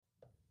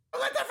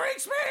Freak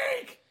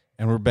Speak!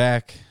 And we're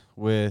back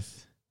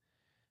with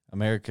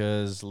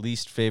America's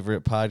least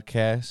favorite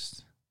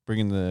podcast,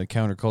 bringing the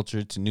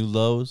counterculture to new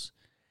lows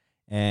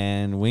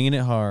and winging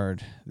it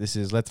hard. This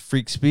is Let the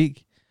Freak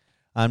Speak.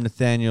 I'm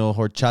Nathaniel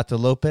Horchata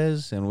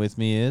Lopez, and with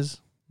me is...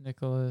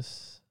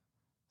 Nicholas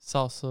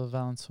Salsa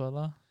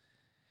Valenzuela.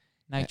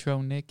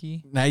 Nitro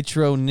Nicky.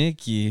 Nitro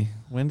Nicky.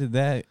 When did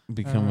that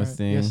become a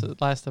thing? Yes,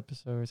 last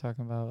episode we were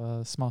talking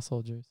about small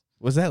soldiers.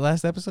 Was that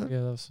last episode? Yeah,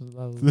 that was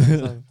last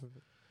episode.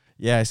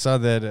 Yeah, I saw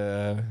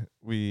that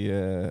we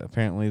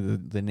apparently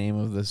the name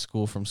of the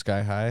school from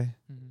Sky High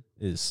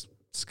is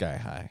Sky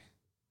High.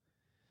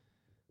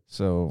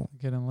 So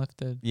Getting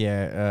lifted.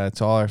 yeah,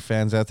 to all our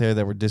fans out there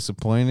that were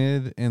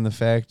disappointed in the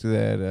fact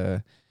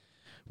that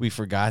we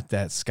forgot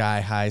that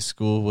Sky High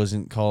School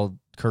wasn't called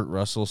Kurt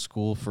Russell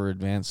School for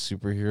Advanced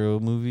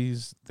Superhero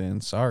Movies, then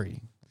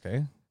sorry.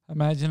 Okay.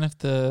 Imagine if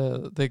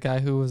the guy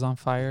who was on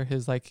fire,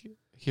 his like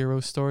hero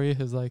story,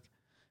 his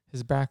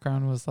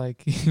background was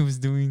like he was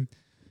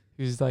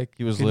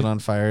lit on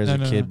fire as a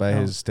kid by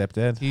his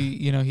stepdad.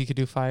 He could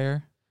do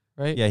fire,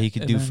 right? Yeah, he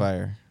could do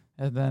fire.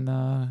 And then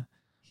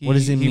what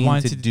does it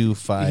mean to do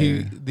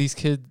fire?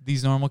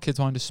 These normal kids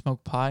wanted to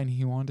smoke pot, and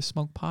he wanted to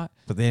smoke pot.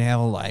 But they didn't have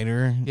a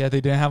lighter. Yeah,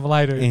 they didn't have a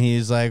lighter. And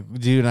he's like,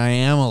 dude, I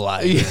am a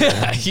lighter.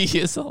 Yeah, he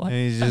is a lighter.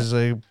 And he's just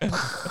like...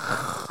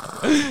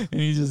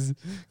 and he just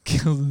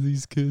killed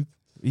these kids.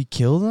 He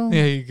killed them?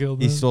 Yeah, he killed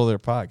them. He stole their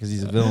pot because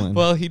he's a villain.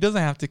 Well, he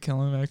doesn't have to kill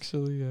them,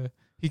 actually.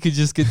 He could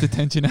just get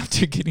detention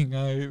after getting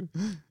high.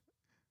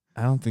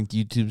 I don't think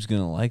YouTube's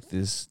going to like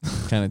this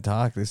kind of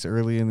talk this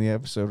early in the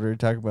episode. We're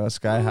talking about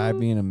Sky High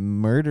being a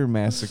murder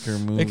massacre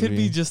movie. It could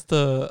be just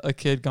a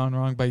kid gone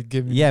wrong by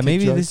giving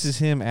maybe drugs. This is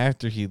him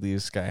after he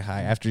leaves Sky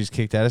High, after he's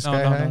kicked out of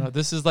Sky High. No.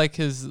 This is like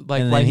his,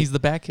 why he's the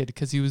bad kid,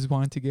 because he was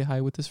wanting to get high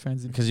with his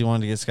friends. Because he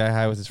wanted to get Sky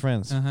High with his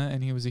friends.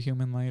 And he was a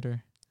human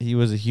lighter. He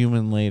was a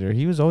human later.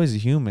 He was always a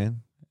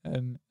human.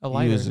 And a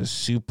lighter. He was a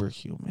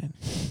superhuman.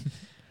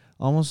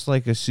 Almost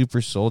like a super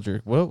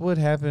soldier. What would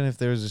happen if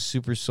there was a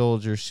super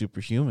soldier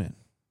superhuman?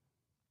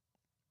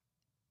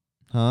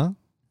 Huh?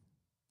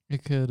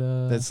 It could.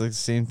 That's like the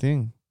same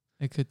thing.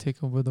 It could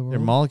take over the world. Their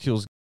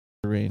molecules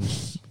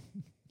arranged.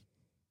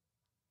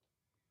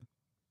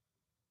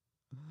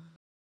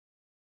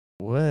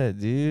 What,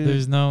 dude?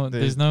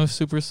 There's no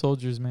super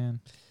soldiers, man.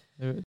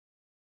 One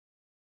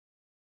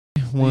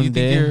do you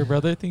day, think your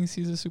brother thinks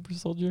he's a super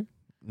soldier?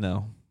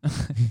 No.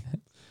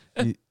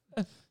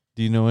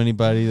 Do you know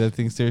anybody that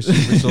thinks they're a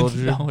super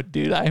soldier? No,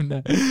 dude, I'm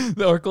not.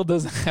 The Oracle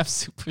doesn't have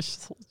super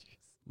soldiers.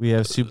 We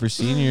have super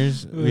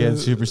seniors. We have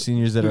super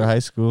seniors that are high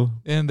school.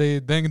 And they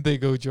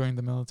go join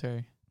the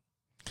military.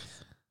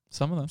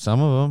 Some of them.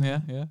 Some of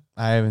them. Yeah.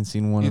 I haven't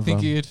seen one of them.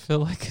 You think you'd feel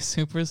like a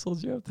super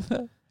soldier after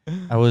that?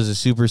 I was a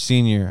super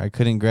senior. I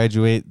couldn't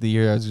graduate the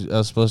year I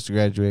was supposed to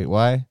graduate.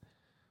 Why?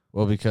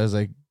 Well, because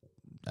I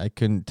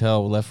couldn't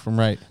tell left from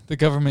right. The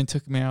government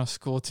took me out of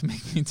school to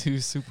make me do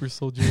super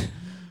soldier.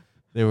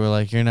 They were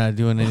like, you're not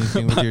doing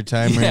anything with your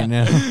time right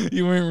now.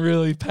 You weren't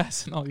really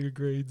passing all your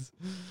grades.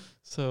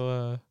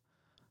 So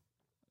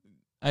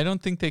I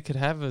don't think they could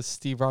have a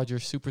Steve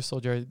Rogers super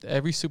soldier.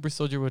 Every super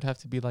soldier would have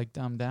to be like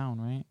dumbed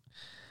down, right?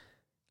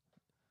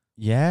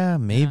 Yeah,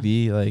 maybe.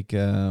 Yeah. Like,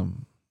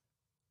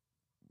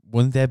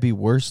 wouldn't that be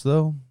worse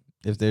though?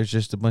 If there's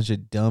just a bunch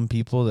of dumb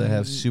people that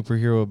have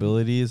superhero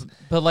abilities,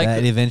 but like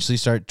that eventually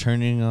start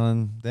turning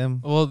on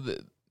them. Well,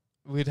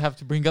 we'd have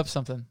to bring up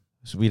something.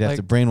 So we'd have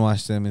to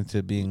brainwash them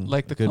into being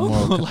like the good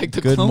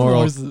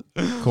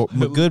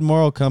good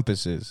moral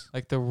compasses.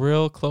 Like the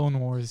real Clone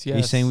Wars. Yes. Are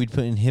you saying we'd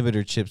put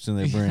inhibitor chips in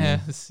their brain?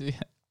 Yes. Yeah.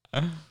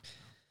 I'm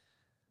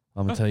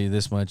gonna tell you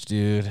this much,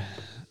 dude.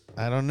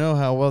 I don't know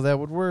how well that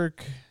would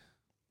work.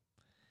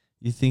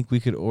 You think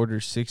we could order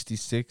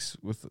 66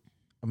 with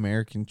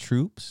American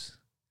troops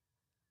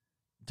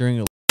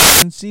during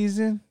election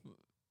season?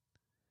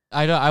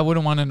 I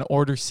wouldn't want an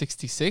Order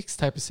 66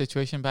 type of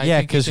situation, but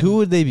yeah, because who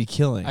would they be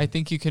killing? I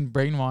think you can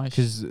brainwash.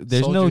 Because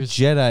there's no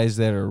Jedis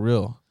that are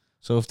real.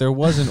 So if there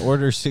was an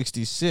Order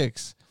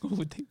 66, who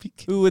would they be?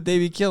 Who would they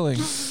be killing?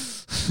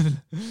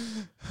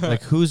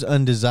 Like who's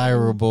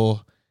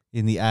undesirable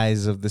in the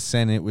eyes of the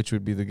Senate, which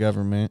would be the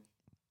government?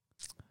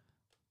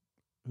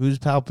 Who's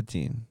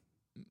Palpatine?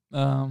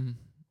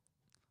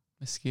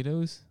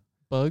 Mosquitoes,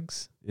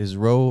 bugs. Is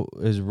Ro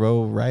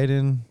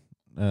Raiden?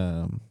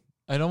 I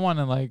don't want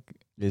to like.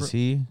 Is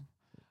he?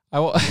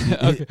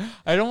 Okay.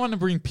 I don't want to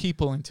bring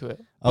people into it.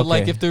 But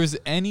like if there's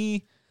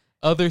any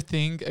other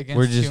thing against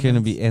we're just going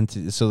to be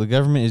entity. So the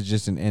government is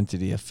just an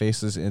entity, a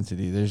faceless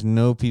entity. There's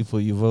no people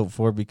you vote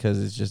for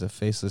because it's just a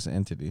faceless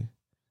entity.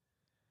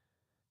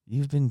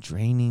 You've been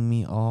draining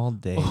me all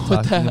day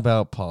talking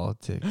about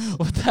politics.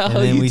 What the hell and are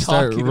then you we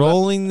start talking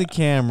rolling the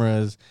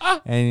cameras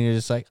and you're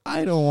just like,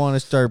 I don't want to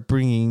start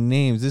bringing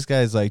names. This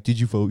guy's like, did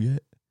you vote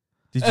yet?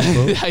 Did you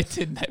vote? I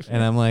didn't.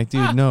 And I'm like,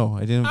 dude, no,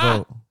 I didn't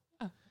vote.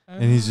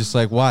 And he's just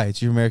like, why?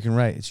 It's your American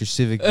right. It's your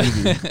civic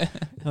duty.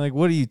 I'm like,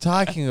 what are you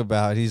talking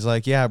about? He's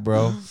like, yeah,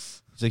 bro.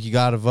 He's like, you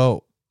got to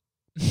vote.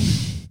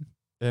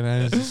 And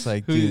I was just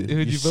like, dude,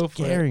 who'd you vote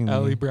for? Me.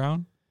 Ali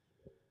Brown?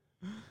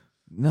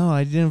 No,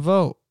 I didn't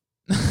vote.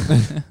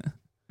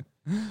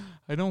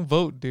 I don't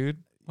vote, dude.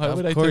 Why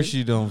would I? Of course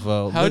you don't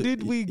vote. How Look,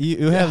 did we?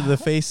 You have the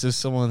face of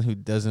someone who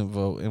doesn't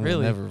vote and Really?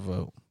 will never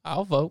vote.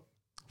 I'll vote.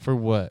 For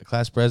what?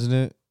 Class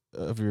president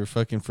of your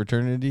fucking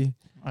fraternity?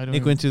 I don't.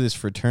 Nick went to this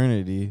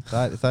fraternity.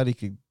 Thought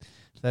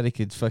he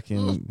could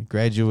fucking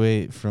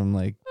graduate from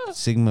like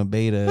Sigma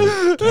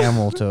Beta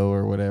Camel Toe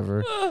or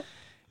whatever.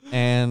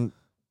 And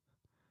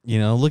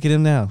look at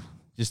him now.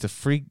 Just a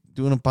freak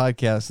doing a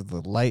podcast with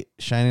the light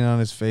shining on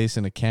his face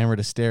and a camera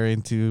to stare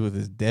into with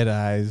his dead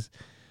eyes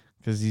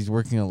because he's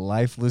working a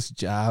lifeless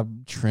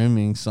job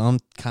trimming some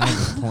kind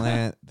of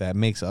plant that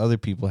makes other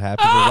people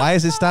happy. But why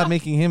has it stopped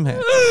making him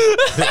happy?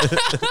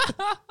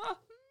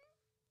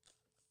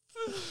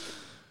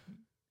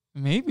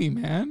 Maybe,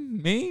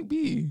 man.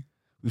 Maybe.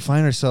 We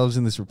find ourselves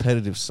in this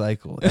repetitive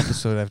cycle,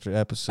 episode after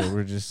episode.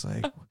 We're just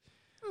like,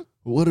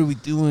 what are we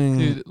doing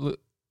Dude,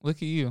 look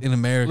at you. in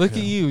America? Look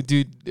at you,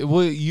 dude.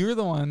 Well, you're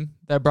the one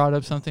that brought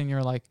up something.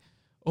 You're like,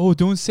 oh,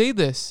 don't say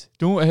this.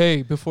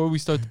 Hey, before we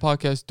start the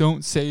podcast,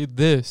 don't say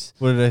this.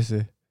 What did I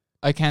say?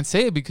 I can't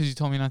say it because you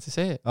told me not to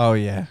say it. Oh,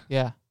 yeah.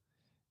 Yeah.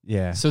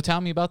 Yeah. So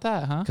tell me about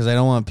that, huh? Because I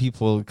don't want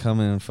people to come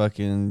in and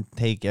fucking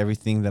take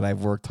everything that I've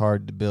worked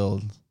hard to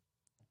build.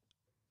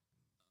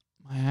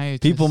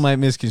 People might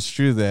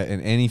misconstrue that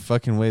in any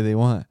fucking way they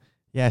want.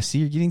 Yeah, see,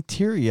 you're getting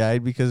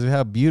teary-eyed because of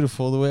how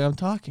beautiful the way I'm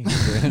talking.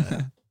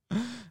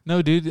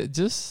 No, dude,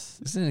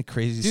 just... Isn't it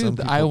crazy? Dude, Some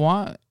people, I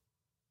want...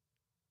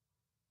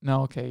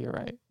 No, okay, you're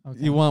right. Okay.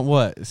 You want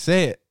what?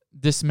 Say it.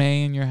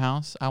 Dismay in your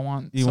house. I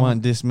want... You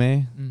want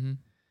dismay? Mm-hmm.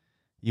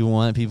 You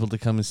want people to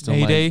come and steal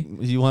Mayday?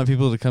 You want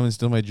people to come and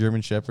steal my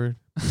German Shepherd?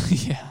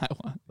 Yeah, I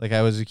want... Like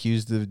I was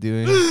accused of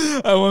doing?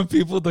 I want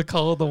people to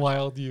call the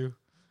wild you.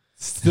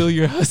 Steal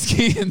your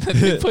husky and then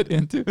they put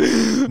into...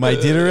 My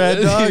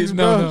Ditterad dogs,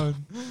 bro?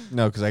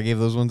 No, because I gave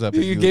those ones up.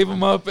 You gave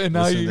them up and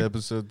now Listen to you...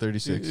 episode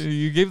 36.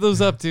 You gave those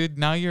up, dude.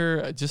 Now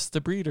you're just a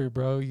breeder,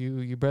 bro.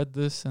 You bred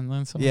this and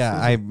then some. Yeah,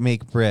 I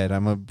make bread.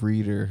 I'm a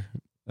breeder.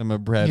 I'm a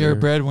breader. You're a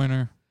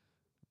breadwinner.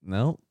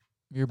 No.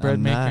 You're a bread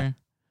I'm maker. not.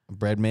 A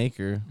bread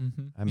maker.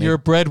 Mm-hmm. You're a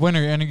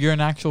breadwinner and you're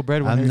an actual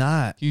breadwinner. I'm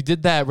not. You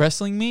did that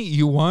wrestling meet.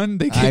 You won.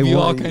 They gave you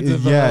all kinds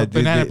of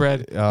banana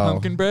bread,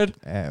 pumpkin bread.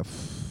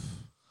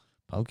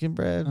 Pumpkin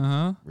bread?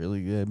 Uh-huh.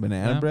 Really good.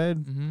 Banana bread?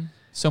 Mm-hmm.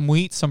 Some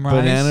wheat, some rice.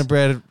 Banana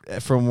bread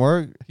from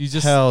work?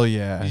 Hell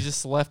yeah. You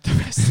just left the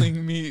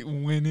wrestling meet,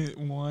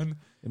 won.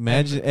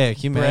 Imagine, can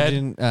you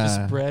imagine?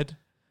 Just bread.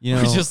 You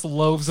know, or just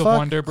loaves of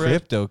Wonder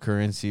Bread.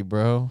 Cryptocurrency,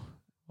 bro.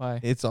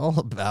 Why? It's all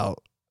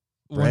about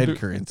bread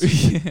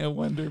currency. Yeah,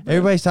 Wonder Bread.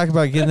 Everybody's talking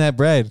about getting that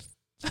bread.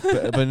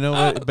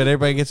 but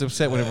everybody gets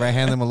upset whenever I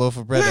hand them a loaf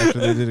of bread after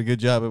they did a good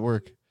job at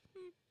work.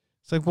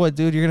 It's like, what,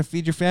 dude? You're going to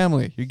feed your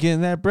family. You're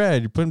getting that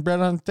bread. You're putting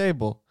bread on the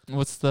table.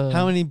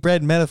 How many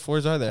bread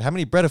metaphors are there? How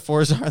many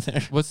breadaphores are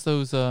there? What's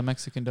those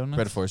Mexican donuts?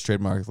 Breadaphores,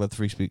 trademark. Let the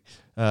freak speak.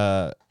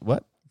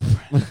 What?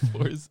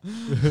 Breadaphores.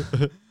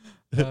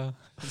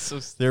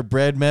 They're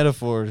bread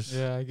metaphors.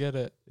 Yeah, I get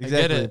it. Exactly.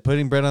 I get it.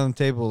 Putting bread on the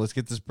table. Let's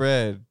get this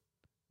bread.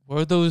 What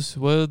are those?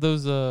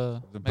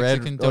 The bread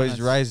Mexican always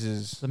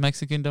donuts? The The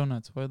Mexican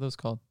donuts. What are those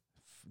called?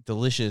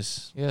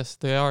 Delicious. Yes,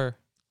 they are.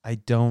 I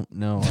don't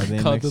know. Are they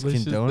Called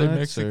Mexican delicious. They're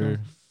donuts Mexican. or?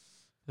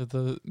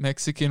 The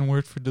Mexican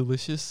word for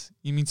delicious?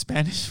 You mean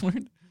Spanish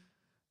word?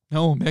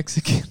 No,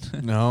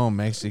 Mexican. No,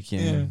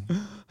 Mexican. Yeah.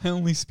 I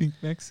only speak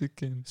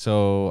Mexican.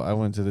 So I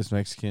went to this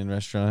Mexican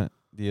restaurant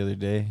the other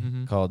day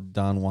called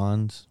Don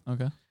Juan's.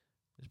 Okay.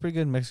 It's pretty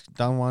good.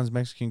 Don Juan's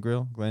Mexican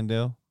Grill,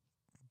 Glendale.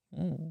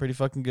 Oh. Pretty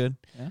fucking good.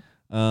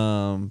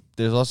 Yeah.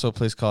 There's also a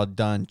place called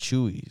Don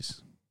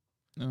Chewy's.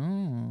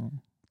 Oh.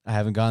 I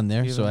haven't gone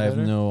there, so I have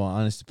no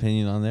honest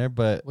opinion on there.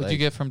 But what'd you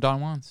get from Don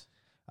Juan's?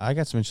 I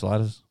got some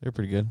enchiladas. They're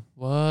pretty good.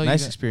 What?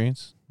 Nice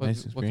experience. What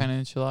kind of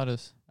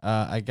enchiladas?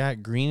 I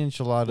got green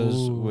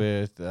enchiladas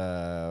with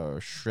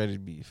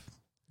shredded beef.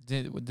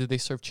 Did they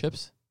serve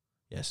chips?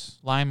 Yes.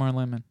 Lime or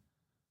lemon?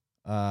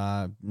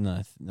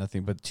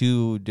 Nothing but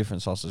two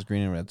different sauces,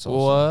 green and red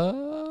salsa.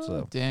 What?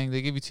 So. Dang,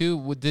 they gave you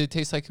two. Did it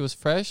taste like it was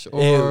fresh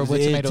or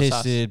with tomato sauce? It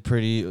tasted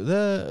pretty.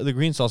 The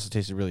green salsa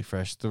tasted really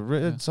fresh. The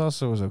red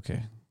salsa was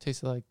okay.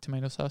 Tasted like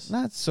tomato sauce?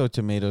 Not so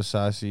tomato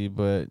saucy,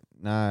 but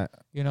not.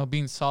 You know,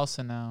 being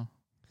salsa now,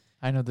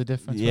 I know the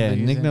difference. Yeah,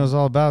 Nick knows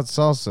all about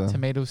salsa.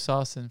 Tomato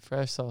sauce and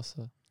fresh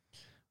salsa.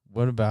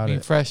 What about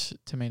it? Fresh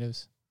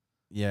tomatoes.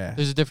 Yeah.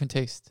 There's a different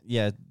taste.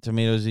 Yeah,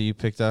 tomatoes that you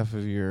picked off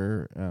of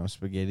your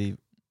spaghetti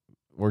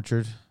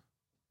orchard.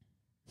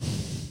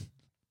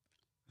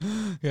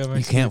 Yeah,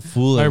 you can't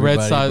fool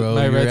everybody, bro.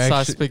 My red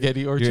sauce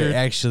spaghetti orchard. You're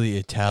actually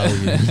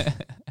Italian.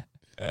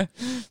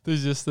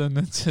 There's just a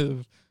bunch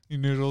of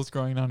noodles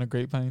growing on a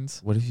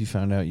grapevines. What if you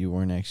found out you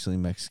weren't actually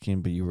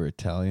Mexican, but you were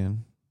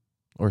Italian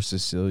or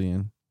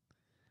Sicilian,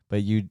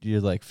 but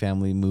your like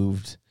family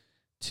moved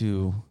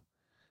to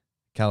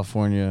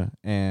California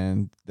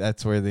and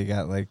that's where they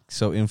got like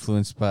so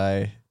influenced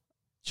by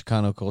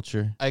Chicano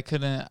culture? I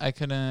couldn't.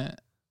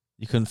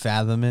 You couldn't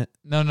fathom it?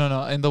 No.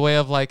 In the way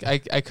of like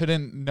I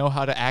couldn't know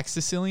how to act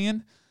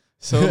Sicilian.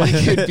 So like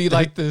it'd be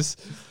like this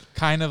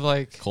kind of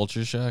like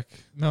Culture shock.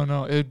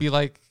 no, it would be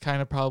like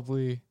kind of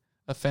probably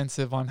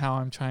offensive on how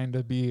I'm trying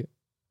to be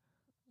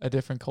a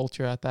different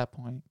culture at that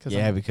point.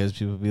 Yeah, because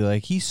people be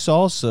like, he's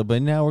salsa,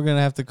 but now we're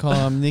gonna have to call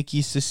him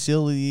Nikki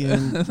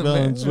Sicilian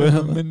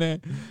Valenzuela.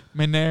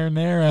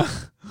 Marinara,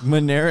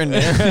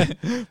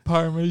 Marinara,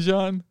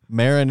 Parmesan,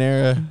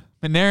 marinara,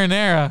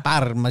 Marinara.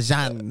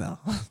 Parmigiano.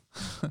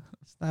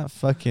 It's not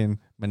fucking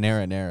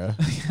marinara.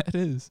 Yeah, it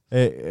is.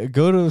 Hey,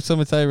 go to some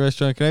Italian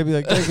restaurant. Can I be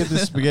like, can I get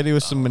this spaghetti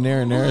with some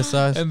marinara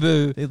sauce? And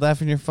They laugh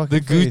in your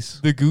fucking face.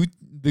 the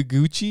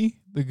Gucci,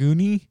 the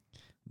Goonie,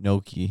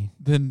 Gnocchi.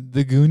 the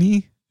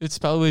Goonie. It's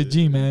spelled with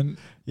G, man.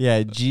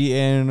 Yeah,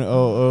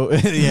 GNOO.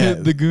 Yeah,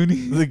 the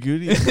Goonie. the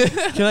Goonies.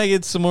 Can I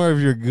get some more of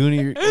your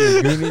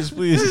Goonies,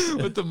 please?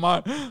 with the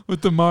mar sauce.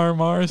 With the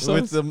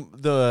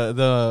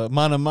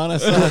mana mana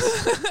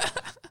sauce.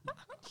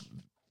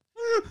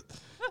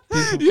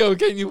 Yo,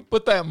 can you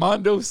put that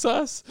Mondo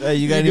sauce? Hey,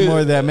 you got any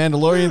more of that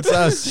Mandalorian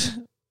sauce?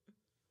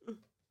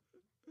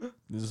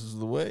 This is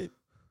the way.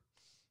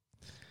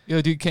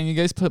 Yo, dude, can you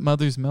guys put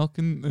mother's milk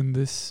in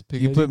this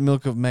spaghetti? You put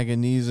milk of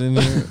manganese in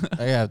here.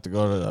 I have to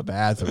go to the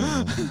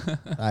bathroom.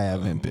 I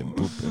haven't been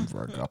pooping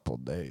for a couple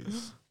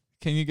days.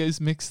 Can you guys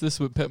mix this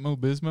with Pepto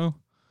Bismol?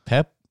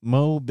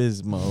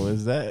 Pepto-Bismol.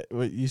 Is that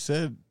what you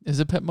said? Is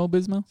it Pepto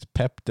Bismol? It's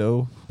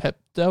Pepto.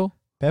 Pepto?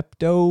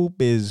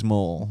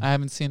 Pepto-Bismol. I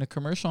haven't seen a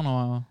commercial in a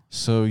while.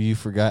 So you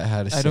forgot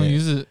how to say it. I don't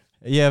use it.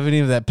 You have any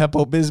of that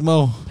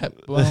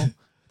Pepto-Bismol? Well,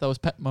 that was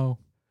Pepmo.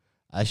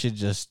 I should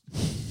just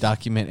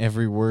document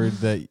every word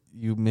that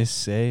you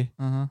missay.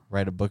 Uh-huh.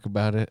 Write a book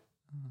about it.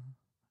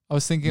 I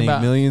was thinking Make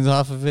about millions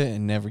off of it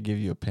and never give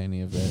you a penny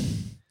of that.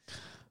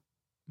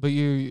 But are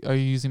you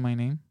using my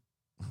name?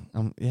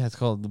 Yeah, it's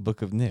called The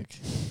Book of Nick.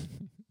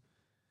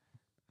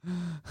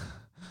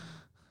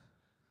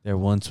 There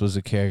once was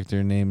a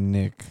character named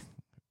Nick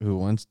who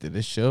once did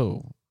a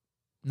show.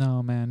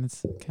 No, man,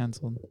 it's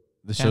canceled.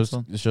 The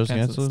Canceled. show's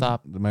canceled?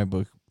 Stop. My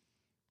book.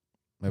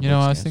 You know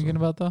what I was thinking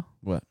about though?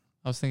 What?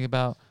 I was thinking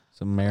about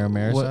Some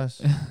marinara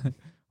sauce?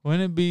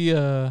 wouldn't it be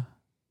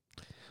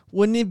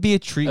Wouldn't it be a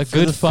treat A for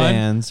good the fun-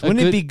 fans? a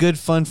Wouldn't it good- be good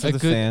fun for the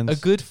fans? a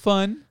good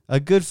fun, A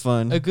good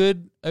fun. a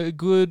good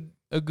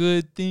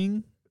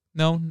thing?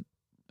 No,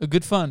 a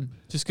good fun.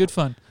 Just good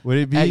fun. Would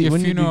it be at your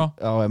wouldn't it be- funeral,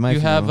 at my you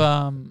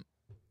funeral.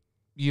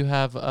 you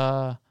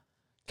have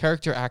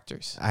character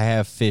actors. I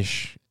have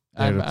fish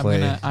there I'm- to I'm play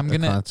gonna- I'm a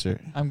gonna-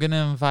 concert. I'm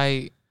gonna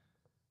invite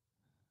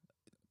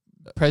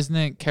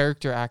president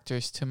character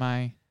actors to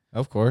my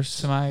Of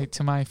course.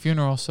 to my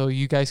funeral, so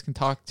you guys can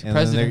talk to And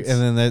presidents.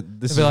 then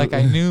this They'll is be like,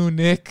 I knew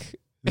Nick.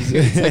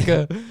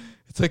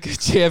 it's like a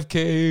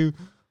JFK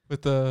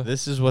with the.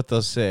 This is what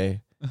they'll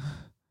say.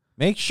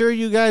 Make sure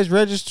you guys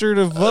register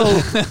to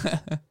vote.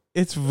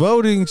 It's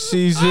voting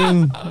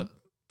season.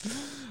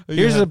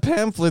 Here's a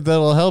pamphlet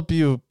that'll help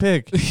you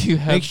pick. You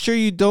have Make sure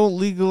you don't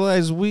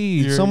legalize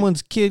weed. You're-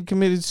 Someone's kid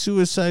committed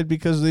suicide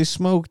because they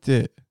smoked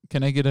it.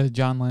 Can I get a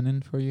John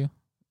Lennon for you?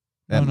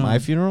 At No. my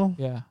funeral?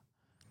 Yeah.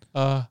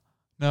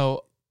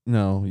 No.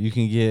 No, you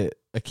can get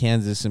a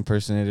Kansas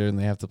impersonator and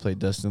they have to play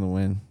Dust in the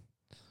Wind.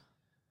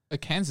 A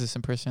Kansas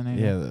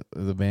impersonator. Yeah,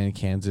 the band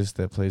Kansas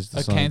that plays the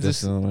A song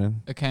Kansas- Dust in the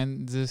Wind. A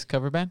Kansas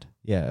cover band.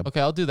 Yeah, Okay,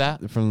 I'll do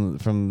that. from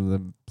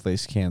the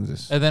place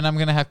Kansas. And then I'm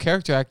gonna have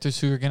character actors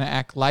who are gonna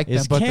act like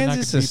Is them, but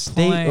Kansas they're a not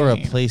gonna be state or a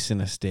playing. place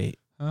in a state?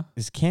 Huh?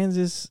 Is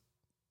Kansas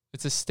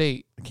It's a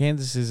state.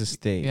 Kansas is a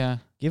state? Yeah.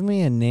 Give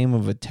me a name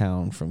of a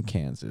town from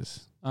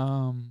Kansas.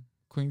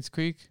 Queens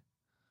Creek.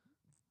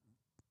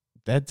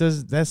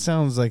 That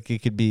sounds like it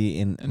could be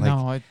in like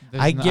No,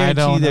 I guarantee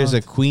don't there's know.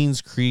 a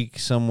Queens Creek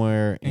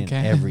somewhere in Okay.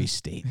 every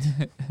state.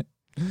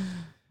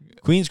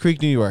 Queens Creek,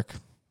 New York.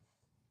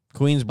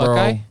 Queensboro.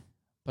 Buckeye.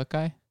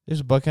 Buckeye. There's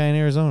a Buckeye in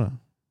Arizona.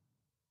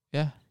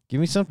 Yeah. Give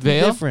me something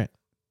Vail? different.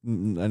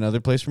 Another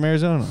place from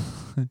Arizona.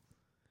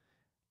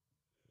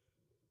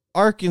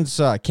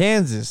 Arkansas,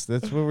 Kansas.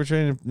 That's what we're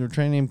trying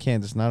to name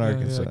Kansas, not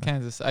Arkansas. Yeah,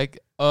 Kansas.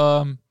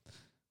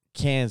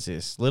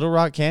 Kansas. Little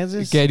Rock,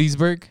 Kansas?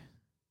 Gettysburg.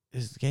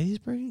 Is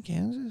Gettysburg in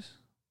Kansas?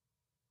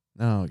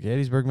 No,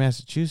 Gettysburg,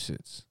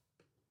 Massachusetts.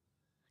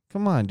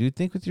 Come on, dude.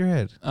 Think with your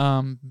head.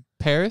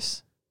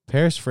 Paris.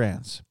 Paris,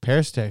 France.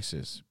 Paris,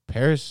 Texas.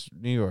 Paris,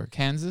 New York.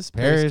 Kansas.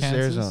 Paris, Kansas.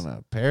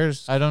 Arizona.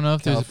 Paris. I don't know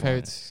if California. there's a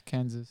Paris,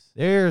 Kansas.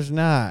 There's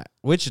not.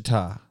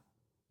 Wichita.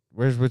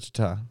 Where's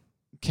Wichita?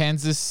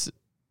 Kansas,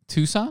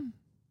 Tucson.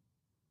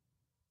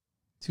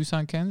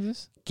 Tucson,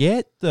 Kansas.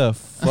 Get the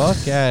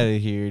fuck out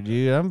of here,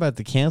 dude. I'm about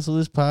to cancel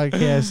this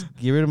podcast.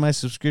 Get rid of my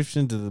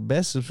subscription to the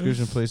best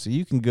subscription place that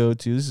you can go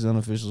to. This is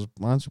unofficial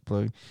sponsor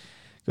plug.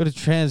 Go to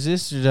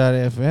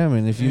transistor.fm,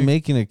 and if you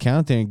make an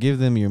account there and give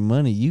them your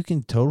money, you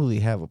can totally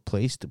have a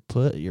place to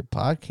put your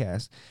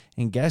podcast.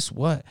 And guess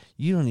what?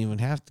 You don't even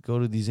have to go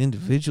to these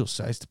individual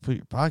sites to put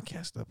your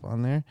podcast up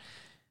on there.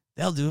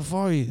 They'll do it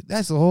for you.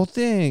 That's the whole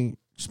thing.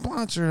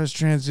 Sponsor us,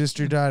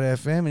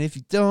 transistor.fm, and if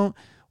you don't,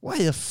 why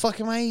the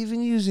fuck am I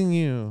even using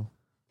you?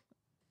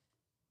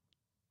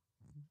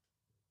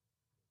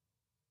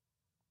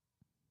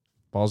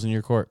 Balls in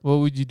your court. What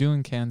would you do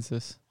in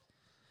Kansas?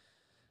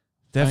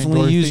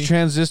 Definitely use Dorothy.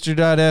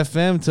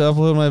 transistor.fm to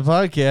upload my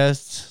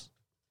podcasts.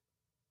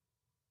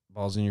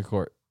 Balls in your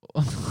court.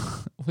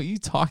 What are you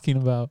talking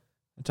about?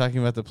 I'm talking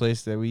about the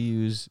place that we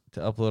use to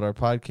upload our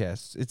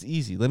podcasts. It's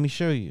easy. Let me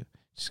show you.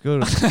 Just go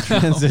to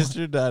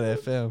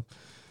transistor.fm.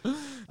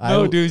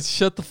 No, dude,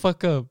 shut the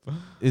fuck up.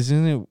 Is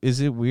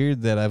it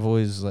weird that I've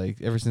always,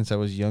 like, ever since I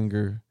was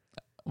younger,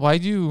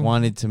 Why'd you?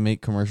 wanted to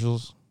make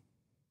commercials?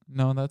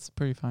 No, that's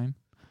pretty fine.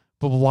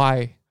 But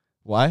why?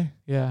 Why?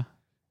 Yeah.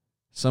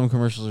 Some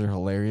commercials are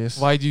hilarious.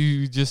 Why do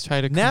you just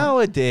try to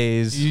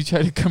Nowadays, you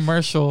try to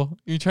commercial?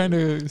 You're trying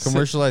to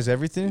commercialize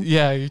everything?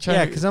 Yeah, you're trying.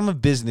 Yeah, to, because I'm a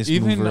business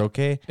Even- mover,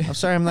 okay? I'm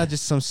sorry I'm not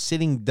just some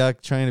sitting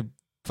duck trying to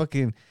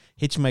fucking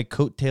hitch my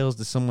coattails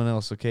to someone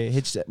else, okay?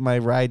 Hitch my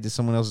ride to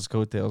someone else's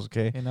coattails,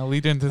 okay? Okay, now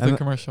lead into the I'm-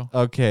 commercial.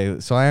 Okay,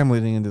 so I am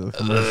leading into the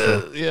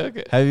commercial. Yeah.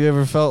 Okay. Have you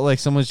ever felt like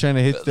someone's trying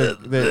to hit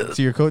their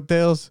to your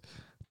coattails?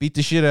 Beat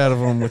the shit out of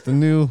them with the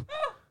new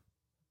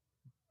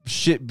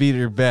shit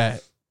beater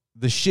bat.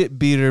 The shit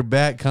beater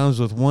bat comes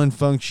with one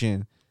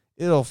function.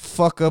 It'll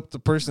fuck up the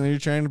person that you're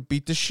trying to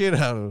beat the shit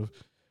out of.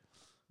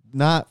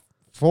 Not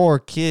for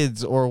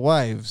kids or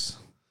wives.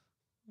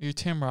 You're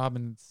Tim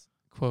Robbins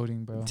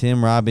quoting, bro.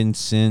 Tim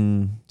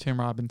Robinson. Tim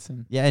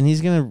Robinson. Yeah, and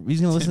he's gonna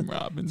listen. Tim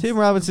Robbins. Tim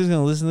Robinson's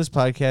gonna listen to this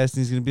podcast and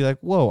he's gonna be like,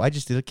 "Whoa, I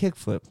just did a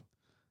kickflip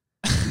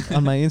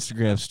on my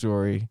Instagram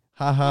story.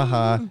 Ha ha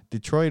ha.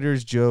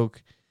 Detroiters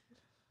joke.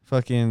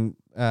 Fucking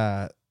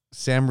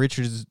Sam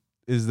Richards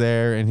is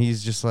there and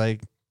he's just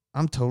like,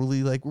 I'm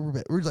totally like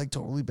we're like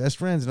totally best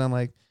friends, and I'm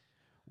like,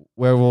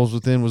 Werewolves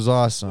Within was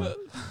awesome,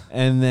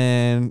 and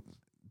then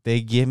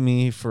they get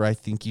me for I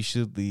Think You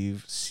Should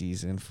Leave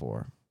season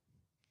 4.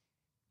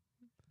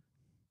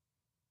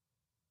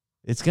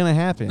 It's gonna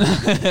happen.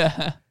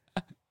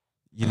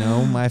 You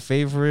know, my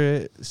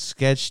favorite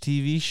sketch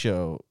TV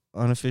show,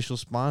 unofficial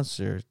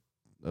sponsor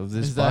of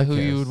this Is that who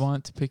you podcast. would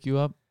want to pick you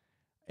up?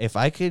 If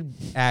I could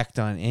act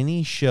on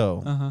any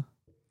show, Uh-huh.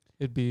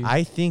 It'd be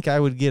I think I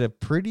would get a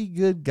pretty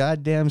good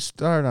goddamn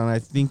start on I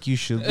Think You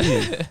Should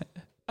Leave.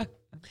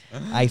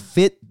 I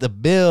fit the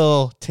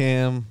bill,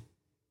 Tim.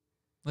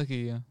 Look at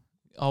you.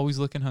 Always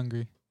looking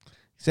hungry.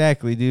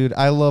 Exactly, dude.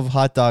 I love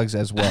hot dogs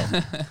as well.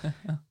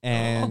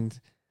 And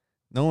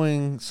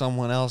knowing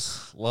someone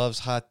else loves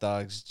hot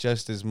dogs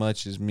just as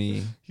much as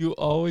me, You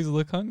always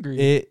look hungry.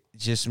 it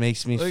just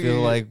makes me Look at feel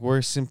you. like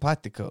we're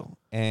simpatico.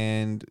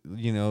 And,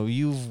 you know,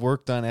 you've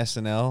worked on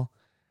SNL.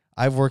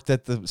 I've worked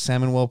at the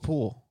Salmonwell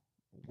Pool.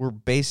 We're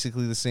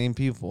basically the same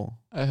people.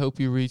 I hope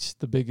you reach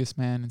the biggest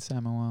man in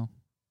Samuel.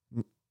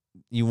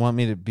 You want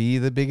me to be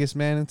the biggest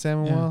man in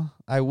Salmonwell?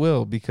 I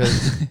will,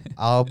 because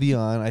I'll be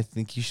on I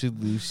Think You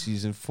Should Leave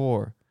season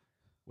 4.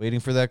 Waiting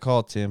for that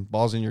call, Tim.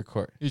 Ball's in your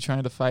court. You're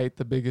trying to fight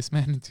the biggest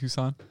man in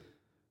Tucson.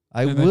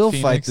 I And then will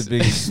fight Phoenix. the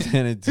biggest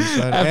man in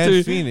Tucson after,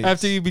 and Phoenix.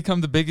 after you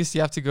become the biggest,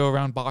 you have to go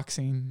around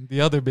boxing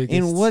the other biggest.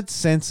 In what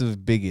sense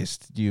of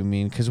biggest do you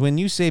mean? Because when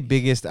you say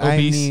biggest, I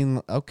Obese.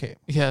 mean, okay.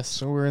 Yes.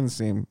 So we're in the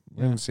same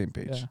we're on the same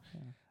page.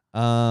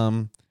 Yeah.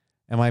 Am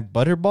I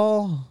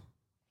Butterball?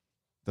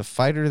 The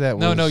fighter that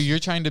was No, you're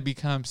trying to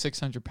become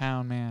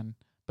 600-pound man,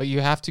 but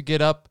you have to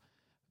get up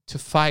to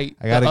fight.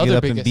 I gotta the get other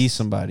up biggest. and be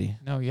somebody.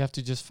 No, you have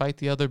to just fight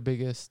the other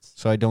biggest.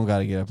 So I don't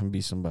gotta get up and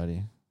be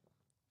somebody.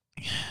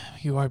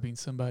 You are being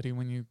somebody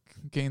when you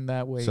gain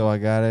that weight. So I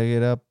gotta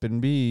get up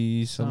and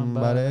be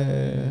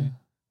somebody.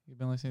 You've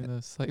been listening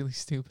to Slightly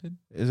Stupid?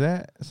 Is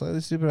that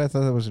slightly stupid? I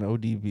thought that was an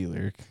ODB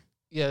lyric.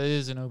 Yeah, it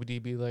is an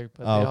ODB lyric,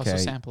 but Oh, they also okay.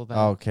 sampled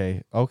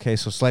that. Okay.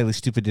 So Slightly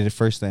Stupid did it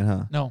first, then,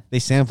 huh? No. They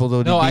sampled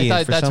ODB. No, I and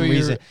thought for that's some what you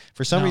reason. were-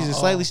 For some No, reason,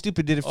 Slightly oh.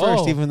 Stupid did it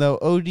first, Oh. even though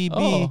ODB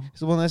Oh. is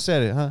the one that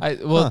said it, huh?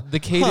 Well, the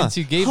cadence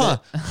you gave it. Huh?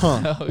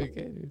 Oh, okay,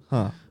 dude.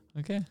 Huh?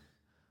 Okay.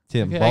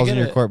 Tim, Okay, I balls in get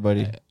your it. court,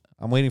 buddy. I-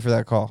 I'm waiting for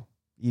that call.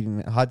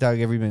 Eating a hot dog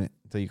every minute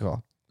until you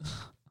call.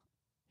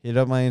 Hit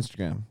up my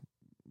Instagram.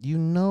 You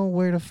know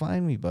where to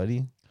find me,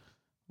 buddy.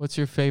 What's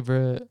your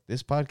favorite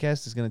This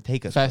podcast is going to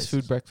take us fast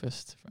food places.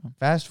 breakfast from?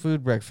 Fast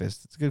food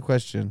breakfast. It's a good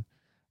question.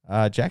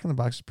 Jack in the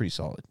Box is pretty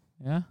solid.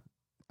 Yeah.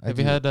 I Have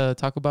you do- had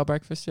Taco Bell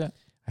breakfast yet?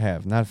 I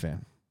have. Not a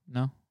fan.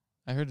 No.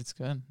 I heard it's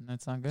good.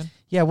 That's not good.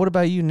 Yeah, what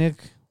about you, Nick?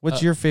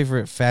 What's Uh, your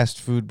favorite fast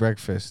food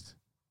breakfast?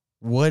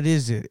 What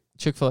is it?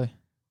 Chick-fil-A.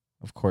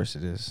 Of course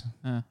it is.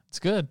 It's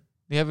good.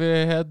 You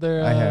ever had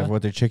their I have.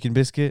 What, their chicken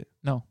biscuit?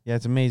 No, Yeah,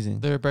 it's amazing.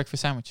 their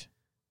breakfast sandwich.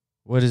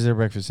 What does their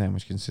breakfast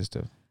sandwich consist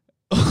of?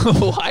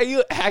 Why are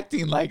you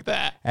acting like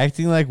that?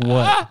 Acting like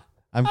what?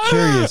 I'm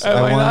curious.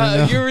 I want to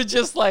know. You were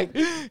just like,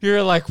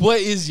 what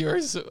is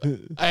yours?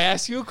 I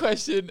asked you a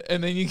question,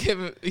 and then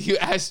you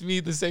asked me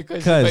the same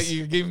question, but 'Cause-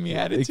 you're giving me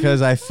attitude.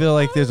 Because I feel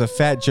like there's a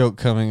fat joke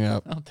coming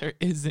up. No, there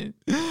isn't.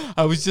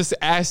 I was just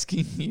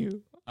asking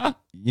you.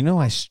 You know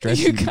I stress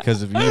You you got-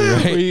 because of you, Where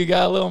right? you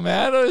got a little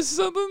mad or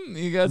something?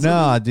 You got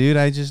Nah, dude,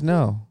 I just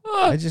know.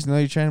 something? I just know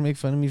you're trying to make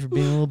fun of me for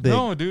being a little big.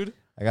 No, dude.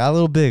 I got a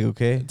little big,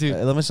 okay? Dude,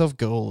 I let myself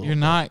go a little. You're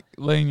not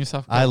letting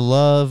yourself go. I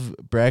love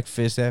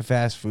breakfast at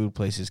fast food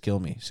places. Kill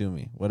me, sue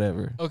me,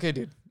 whatever. Okay,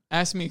 dude.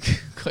 Ask me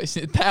a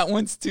question. That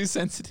one's too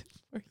sensitive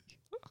for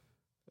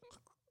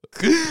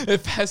you.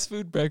 At fast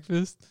food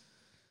breakfast,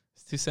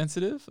 it's Too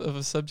sensitive of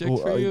a subject Well,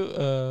 for you?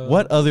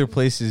 What other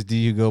places do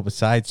you go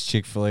besides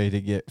Chick-fil-A to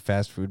get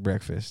fast food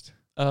breakfast?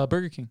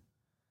 Burger King.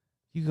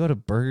 You go to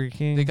Burger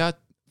King? They got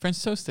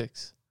French toast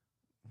sticks.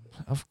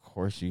 Of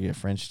course you get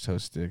French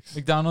toast sticks.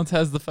 McDonald's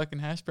has the fucking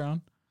hash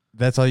brown.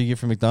 That's all you get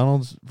from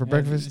McDonald's for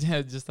breakfast?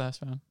 Yeah, just the hash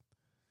brown.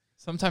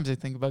 Sometimes I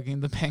think about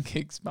getting the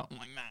pancakes, but I'm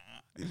like, nah.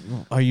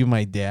 Are you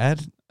my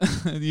dad?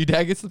 Your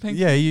dad gets the pancakes?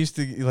 Yeah, he used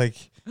to like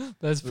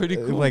That's pretty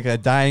cool. like a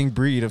dying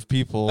breed of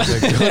people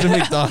that go to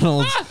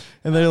McDonald's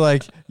and they're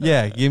like,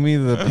 yeah, give me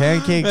the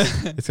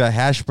pancakes. It's got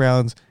hash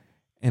browns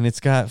and it's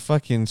got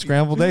fucking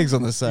scrambled eggs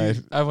on the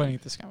side. I wouldn't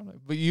eat the scrambled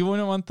egg, but you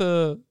wouldn't want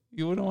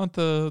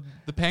the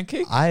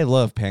pancake? I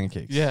love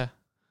pancakes. Yeah.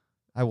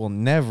 I will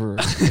never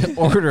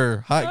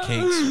order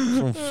hotcakes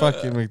from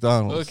fucking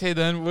McDonald's. Okay,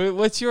 then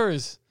what's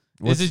yours?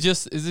 Is it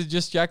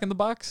just Jack in the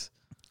Box?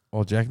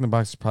 Well, Jack in the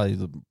Box is probably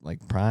the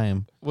like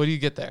prime. What do you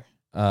get there?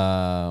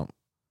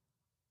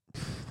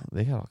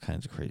 They got all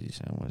kinds of crazy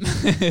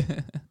sandwiches.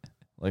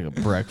 Like a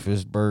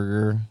breakfast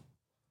burger.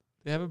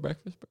 They have a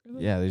breakfast burger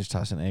there? Yeah, they just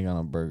toss an egg on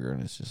a burger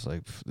and it's just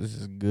like, this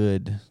is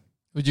good.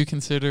 Would you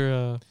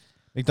consider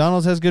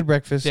McDonald's has good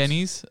breakfast.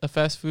 Denny's a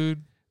fast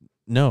food?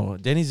 No,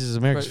 Denny's is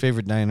America's Right.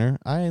 favorite diner.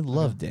 I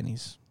love Okay.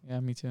 Denny's.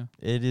 Yeah, me too.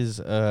 It is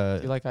Do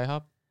you like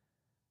IHOP?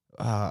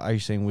 are you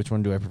saying which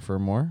one do I prefer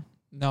more?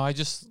 No, I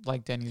just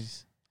like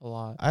Denny's a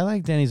lot. I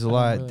like Denny's a I don't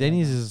lot. really like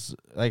Denny's that. is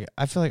like,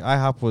 I feel like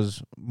IHOP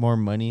was more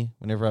money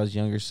whenever I was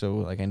younger, so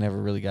like I never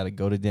really got to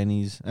go to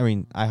Denny's. I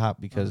mean IHOP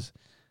because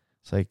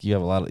it's like you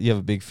have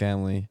a big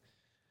family.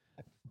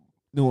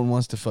 No one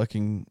wants to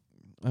fucking.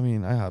 I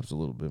mean IHOP's a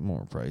little bit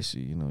more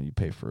pricey. You know, you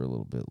pay for a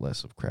little bit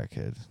less of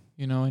crackhead.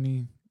 You know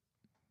any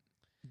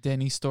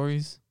Denny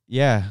stories?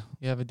 Yeah.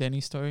 You have a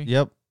Denny story?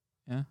 Yep.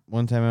 Yeah.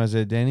 One time I was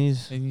at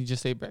Denny's. And you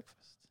just ate breakfast?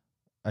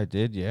 I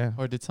did. Yeah.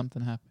 Or did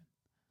something happen?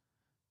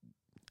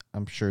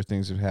 I'm sure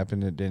things have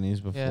happened at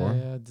Denny's before.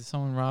 Yeah. Did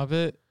someone rob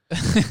it?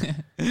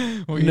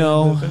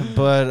 No,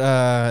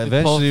 but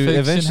eventually,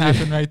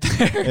 happened right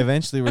there.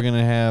 eventually, we're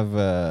gonna have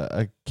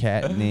a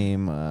cat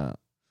named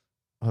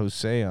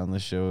Jose on the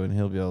show, and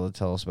he'll be able to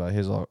tell us about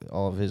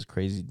all of his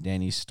crazy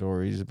Denny's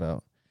stories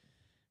about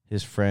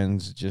his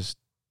friends just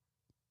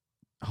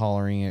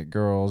hollering at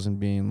girls and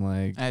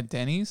being At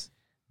Denny's?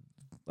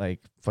 like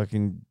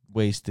fucking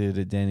wasted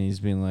at Denny's,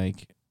 being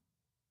like,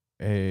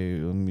 "Hey,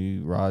 let me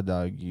raw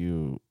dog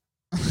you.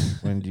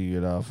 When do you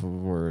get off of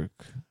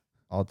work?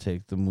 I'll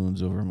take the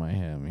moons over my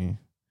hammy.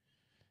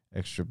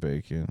 Extra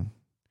bacon,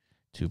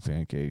 2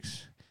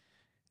 pancakes,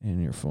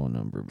 and your phone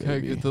number, baby." Can I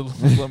get the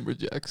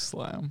lumberjack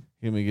slam?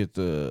 Let me get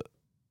the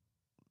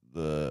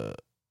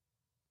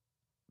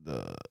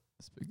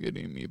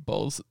Spaghetti and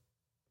meatballs.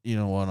 you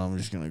know what? I'm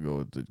just gonna go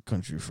with the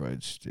country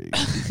fried steak.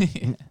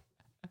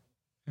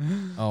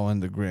 Oh,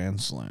 and the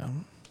Grand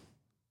Slam.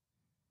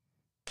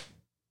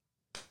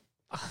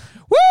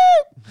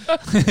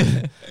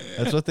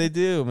 That's what they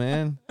do,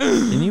 man.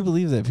 Can you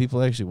believe that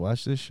people actually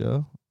watch this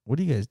show? What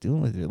are you guys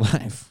doing with your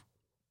life?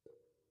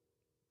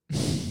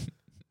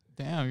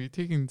 Damn, you're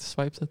taking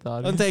swipes at the I'm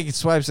audience. taking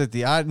swipes at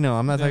the No,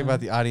 I'm not talking No.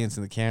 about the audience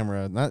and the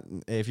camera. Not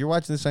if you're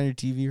watching this on your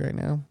TV right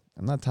now.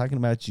 I'm not talking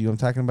about you. I'm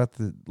talking about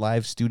the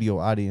live studio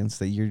audience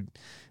that you're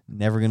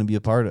never going to be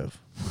a part of.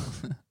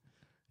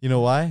 You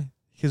know why?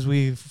 Because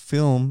we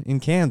film in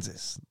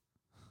Kansas.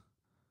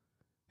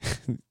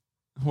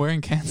 We're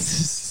in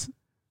Kansas.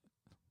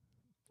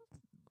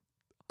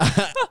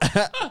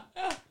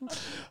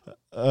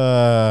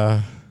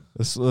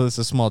 It's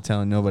a small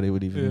town. Nobody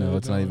would even know.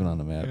 It's not no, even on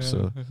the map. yeah,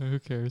 So who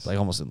cares? it's like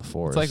almost in the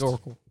forest. It's like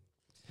Oracle.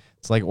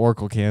 It's like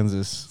Oracle,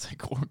 Kansas. It's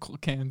like Oracle,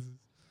 Kansas.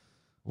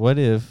 What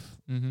if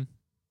Mm-hmm.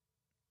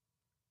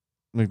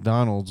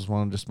 McDonald's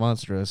wanted to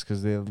sponsor us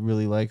because they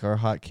really like our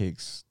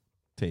hotcakes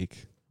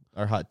take?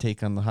 Our hot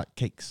take on the hot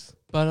cakes.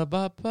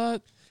 Ba-da-ba-ba.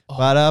 Oh.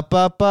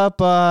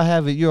 Ba-da-ba-ba-ba,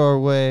 have it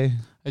your way.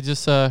 I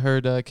just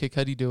heard Kid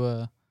Cudi do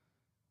a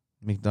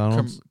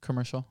McDonald's.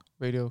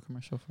 radio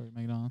commercial for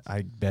McDonald's.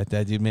 I bet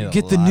that dude made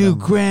Get a the lot new of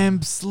money.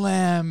 Graham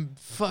Slam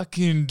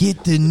fucking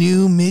Get the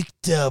new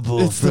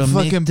McDouble It's the from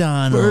fucking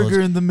McDonald's.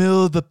 burger in the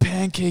middle of the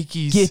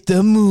pancakeys. Get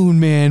the Moon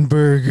Man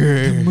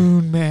burger. the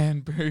Moon Man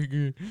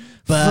burger.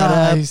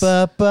 Fries.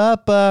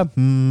 Ba-da-ba-ba-ba.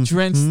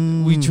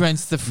 We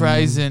drenched the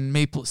fries in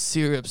maple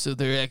syrup so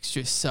they're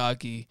extra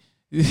soggy.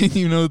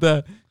 You know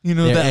that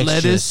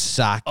lettuce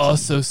Sock.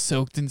 also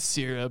soaked in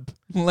syrup.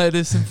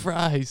 Lettuce and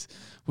fries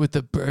with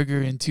a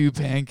burger and 2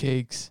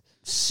 pancakes.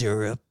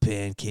 Syrup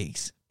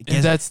pancakes.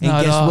 And that's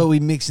not guess all. what we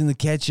mix in the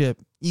ketchup?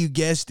 You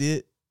guessed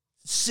it.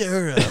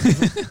 Syrup.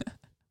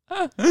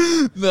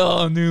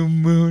 The new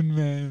Moon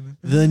Man.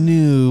 The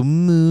new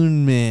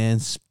Moon Man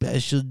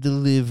special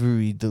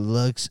delivery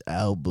deluxe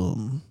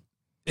album.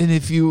 And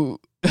if you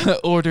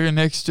order an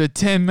extra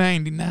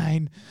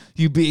 $10.99,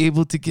 you'll be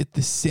able to get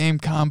the same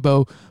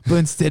combo, but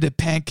instead of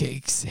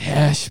pancakes,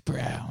 hash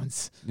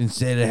browns.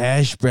 Instead of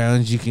hash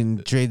browns, you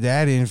can trade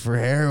that in for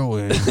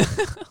heroin.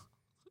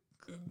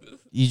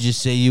 You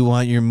just say you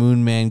want your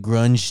Moon Man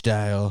grunge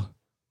style.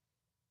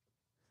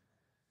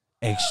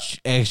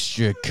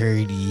 Extra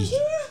curdy.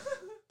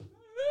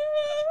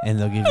 and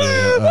they'll give you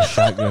a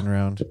shotgun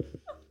round.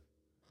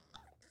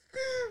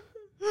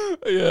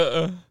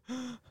 Yeah.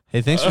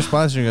 Hey, thanks for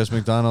sponsoring us,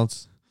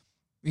 McDonald's.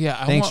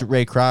 Yeah. Thanks,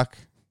 Ray Kroc,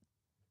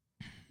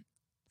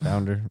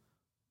 founder.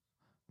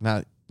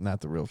 Not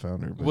the real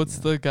founder. But What's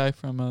the guy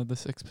from the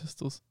Sex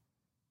Pistols?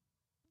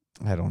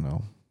 I don't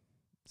know.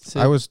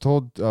 Sid, I was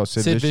told. Oh,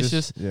 Sid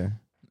Vicious. Vicious?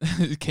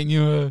 Yeah. Can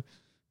you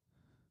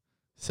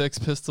Sex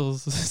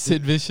Pistols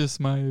Sid Vicious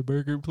my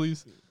burger,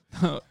 please?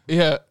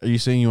 Yeah. Are you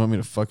saying you want me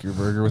to fuck your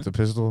burger with a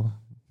pistol?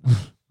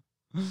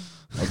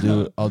 I'll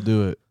do it. I'll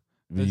do it.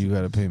 But you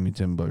gotta pay me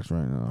 $10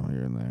 right now.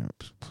 Here and there.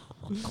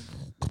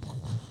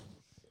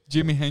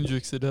 Jimi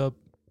Hendrix it up.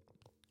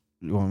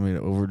 You want me to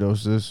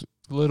overdose this?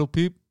 Little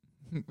Peep.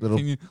 Little-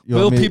 Can you You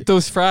want Little me- Peep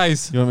those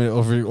fries. You want me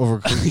to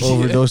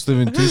overdose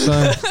them in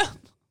Tucson?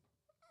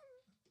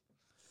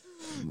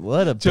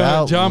 What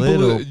about John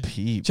Little Belu-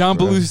 Peep? John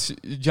bro?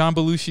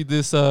 Belushi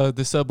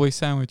the Subway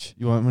sandwich.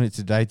 You want me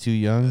to die too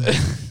young?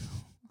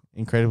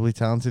 Incredibly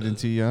talented and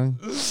too young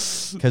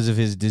because of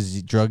his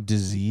drug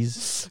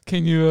disease.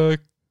 Can you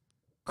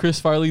Chris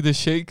Farley the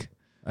Shake?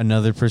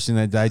 Another person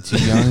that died too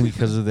young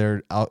because of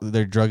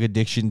their drug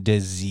addiction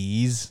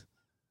disease.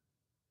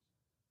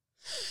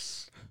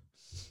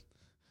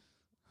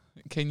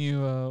 Can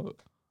you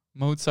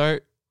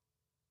Mozart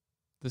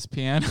this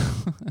piano?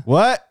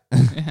 What?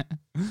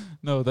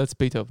 No, that's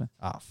Beethoven.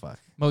 Oh fuck!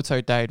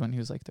 Mozart died when he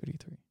was like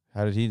 33.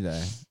 How did he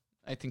die?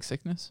 I think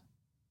sickness.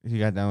 He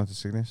got down with the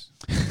sickness.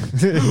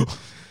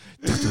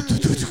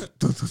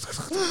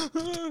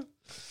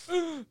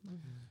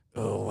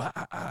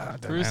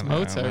 Where's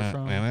Mozart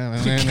from?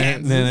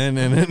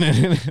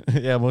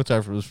 Yeah,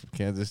 Mozart was from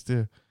Kansas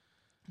too.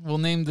 We'll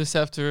name this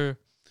after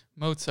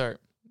Mozart.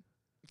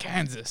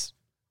 Kansas.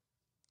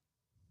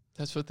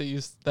 That's what they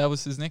used. That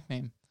was his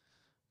nickname.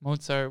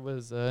 Mozart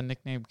was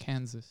nicknamed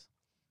Kansas.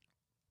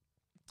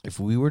 If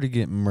we were to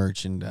get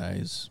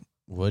merchandise,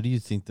 what do you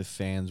think the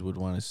fans would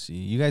want to see?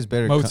 You guys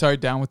better Mozart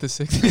down with the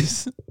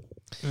sickness.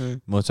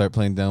 Mozart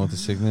playing down with the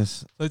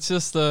sickness. Let's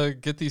just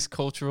get these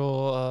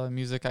cultural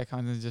music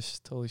icons and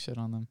just totally shit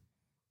on them.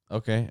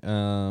 Okay.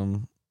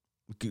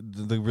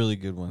 The really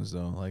good ones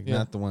though, like Yeah.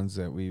 not the ones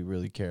that we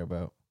really care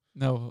about.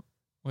 No,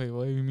 wait,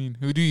 what do you mean?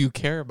 Who do you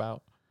care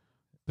about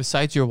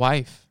besides your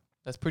wife?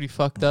 That's pretty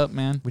fucked up,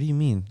 man. What do you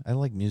mean? I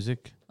like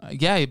music.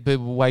 Yeah, but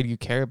why do you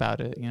care about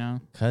it? You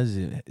know. Cause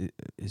it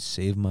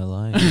saved my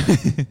life.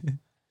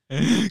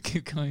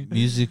 Keep going.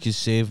 Music has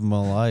saved my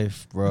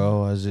life,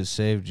 bro. Has it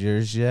saved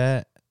yours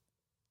yet?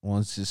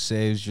 Once it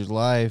saves your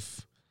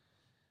life,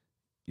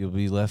 you'll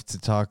be left to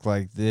talk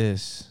like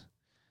this.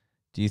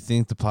 Do you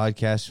think the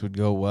podcast would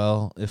go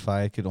well if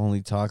I could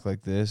only talk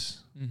like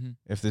this? Mm-hmm.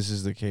 If this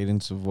is the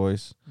cadence of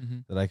voice Mm-hmm.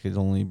 that I could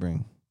only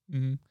bring?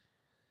 Mm-hmm.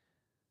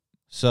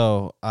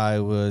 So I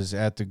was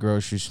at the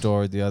grocery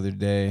store the other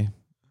day,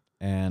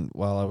 and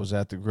while I was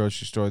at the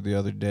grocery store the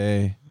other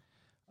day,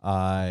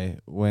 I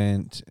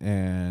went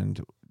and,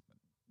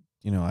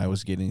 I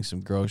was getting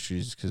some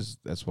groceries because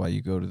that's why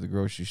you go to the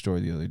grocery store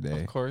the other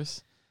day. Of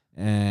course.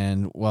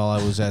 And while I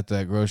was at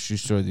that grocery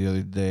store the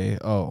other day,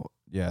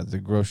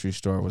 the grocery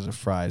store was a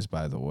Fry's,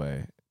 by the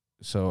way.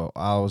 So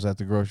I was at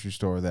the grocery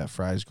store, that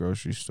Fry's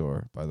grocery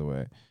store, by the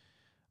way.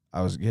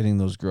 I was getting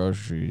those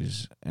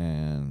groceries,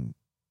 and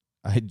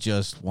I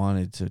just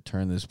wanted to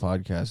turn this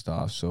podcast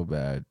off so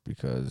bad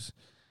because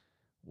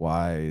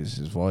why is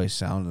his voice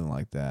sounding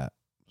like that?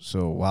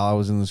 So while I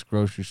was in this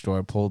grocery store,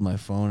 I pulled my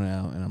phone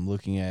out and I'm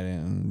looking at it,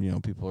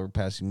 and people are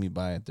passing me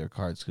by at their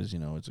carts because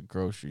it's a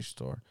grocery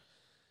store.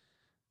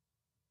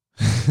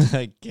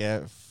 I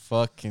can't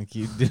fucking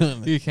keep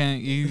doing it.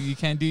 You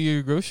can't do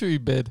your grocery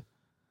bid.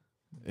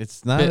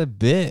 It's not a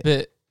bit.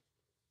 Bit.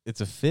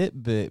 It's a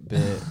Fitbit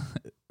bit.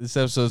 This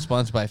episode is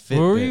sponsored by Fitbit.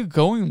 Where were you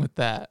going with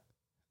that?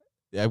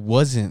 I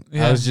wasn't.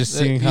 I was just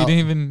seeing how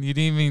you didn't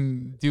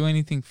even do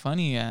anything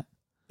funny yet.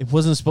 it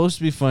wasn't supposed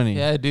to be funny.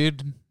 Yeah,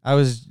 dude. I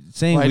was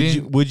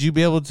saying, would you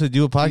be able to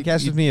do a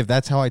podcast with me if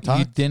that's how I talk?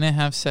 You didn't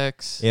have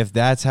sex. If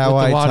that's how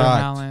with I the talk.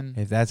 watermelon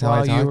If that's how I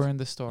while talk. you were in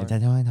the store. If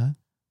that's how I talk.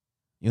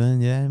 You want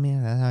to do that to me?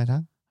 If that's how I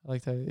talk. I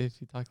like that if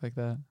you talk like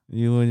that.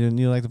 You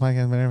like the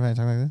podcast better if I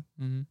talk like that?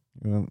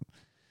 Mm-hmm.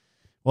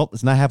 Well,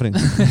 it's not happening.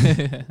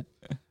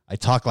 I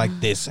talk like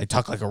this. I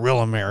talk like a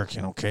real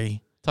American,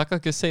 okay? Talk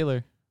like a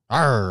sailor.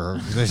 Arr,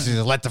 this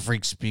is Let the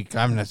Freak Speak.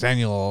 I'm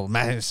Nathaniel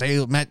Matt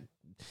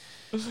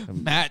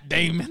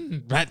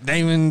Damon. Matt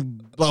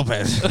Damon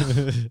Lopez.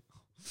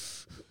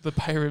 The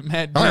pirate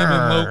Matt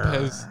Damon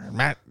Lopez.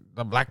 Matt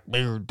the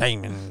Blackbeard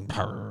Damon.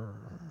 Arr.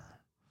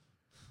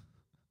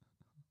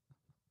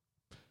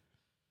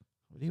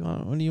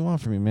 What do you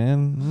want from me,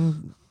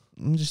 man?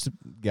 I'm just a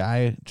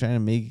guy trying to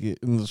make it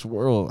in this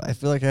world. I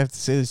feel like I have to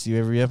say this to you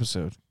every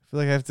episode. I feel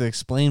like I have to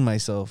explain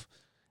myself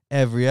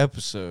every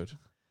episode.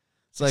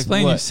 It's like,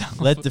 Explain what? yourself.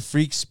 Let the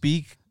freak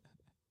speak.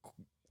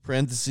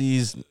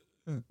 Parentheses.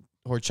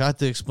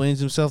 Horchata explains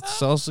himself to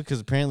Salsa because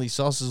apparently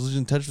Salsa's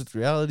losing touch with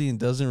reality and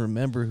doesn't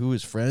remember who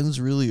his friends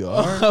really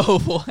are. Oh,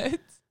 what? Does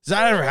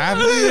that ever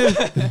happen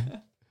to you?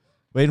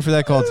 Waiting for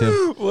that call, Tim.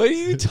 What are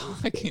you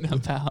talking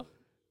about?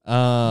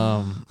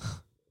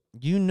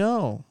 You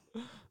know.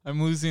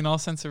 I'm losing all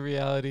sense of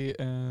reality,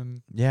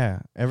 and Yeah.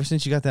 Ever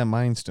since you got that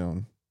Mind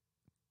Stone.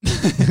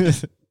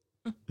 it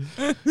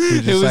You're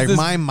just was like, this-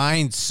 my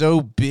mind's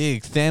so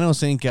big.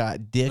 Thanos ain't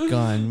got dick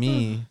on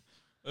me.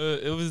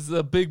 it was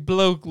a big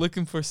bloke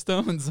looking for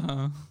stones,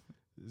 huh?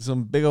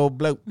 Some big old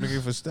bloke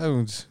looking for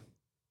stones.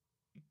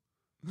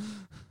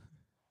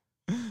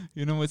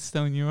 You know what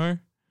stone you are?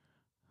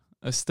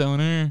 A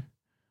stoner.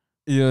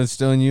 You know what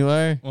stone you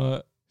are?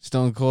 What?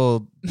 Stone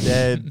Cold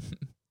dead.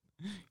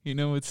 You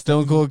know what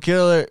Stone Cold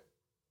Killer.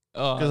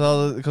 Oh,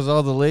 Because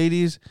all the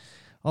ladies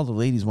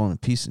want a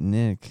piece of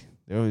Nick.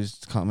 They're always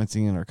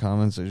commenting in our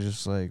comments. They're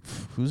just like,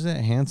 who's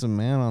that handsome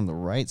man on the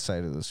right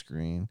side of the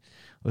screen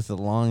with the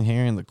long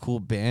hair and the cool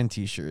band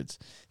T-shirts?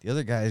 The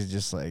other guy is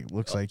just like,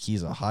 looks like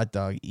he's a hot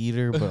dog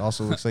eater, but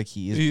also looks like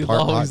he is he part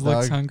hot always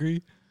looks dog.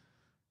 hungry.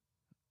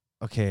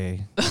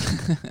 Okay.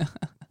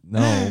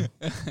 No.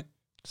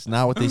 It's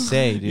not what they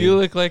say, dude. You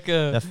look like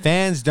a. The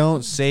fans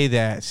don't say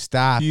that.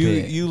 Stop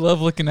it. You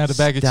love looking at a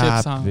bag of chips,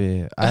 huh? Stop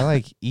it. I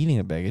like eating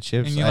a bag of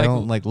chips. And you I like-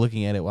 don't like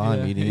looking at it while I'm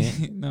Yeah. eating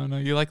it. No,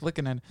 you like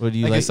looking at it. What do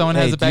you Like, like? if someone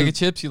Hey, has a bag do of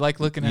chips, you like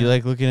looking at you it.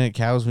 like looking at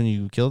cows when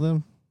you kill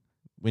them?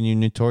 When you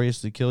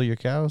notoriously kill your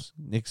cows?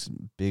 Nick's a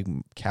big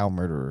cow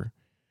murderer.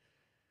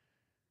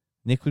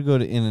 Nick would go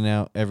to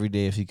In-N-Out every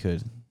day if he could.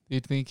 Do you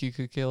think you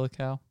could kill a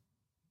cow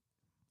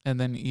and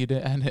then eat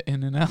it and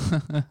in and out?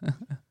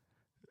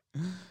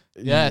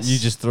 Yes. You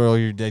just throw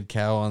your dead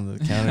cow on the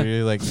counter.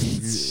 You're like,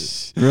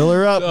 grill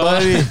her up,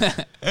 buddy.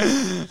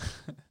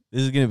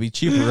 This is going to be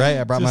cheaper, right?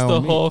 I brought Just my the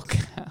own meat. whole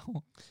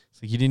cow.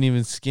 It's like you didn't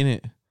even skin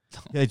it.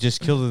 Yeah, I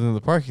just killed it in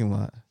the parking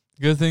lot.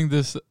 Good thing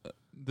this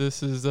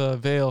is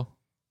Vale.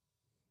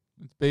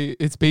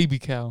 It's baby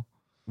cow.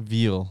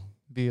 Veal.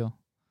 Veal.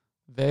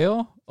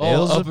 Vale?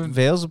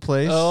 Veal's a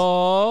place.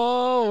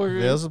 Oh, we're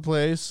Veal's a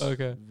place.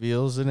 Okay.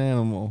 Veal's an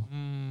animal.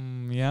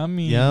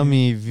 Yummy.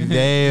 Yummy.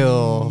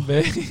 Vale.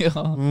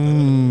 Vale.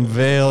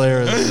 Vale,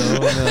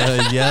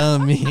 Arizona.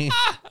 Yummy.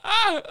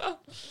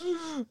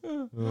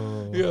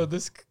 Oh. Yo,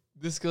 this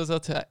goes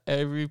out to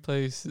every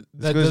place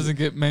that goes- doesn't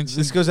get mentioned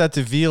This goes out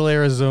to Veal,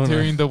 Arizona.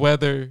 during the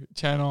weather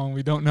channel, and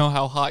we don't know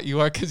how hot you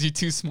are because you're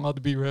too small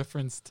to be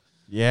referenced.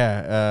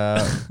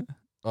 Yeah.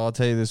 I'll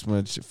tell you this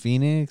much.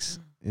 Phoenix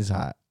is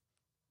hot.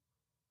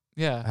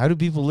 Yeah. How do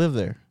people live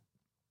there?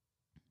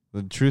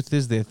 The truth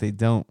is that they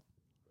don't.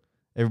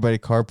 Everybody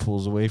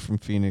carpools away from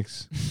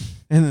Phoenix,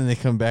 and then they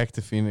come back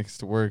to Phoenix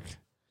to work.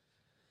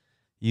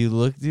 You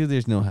look, dude,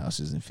 there's no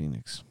houses in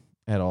Phoenix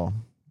at all.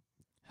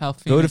 How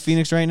Go to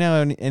Phoenix right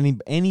now.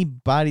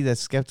 Anybody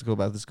that's skeptical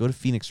about this, go to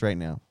Phoenix right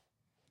now.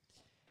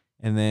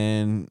 And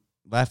then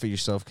laugh at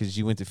yourself because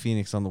you went to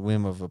Phoenix on the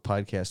whim of a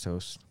podcast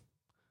host.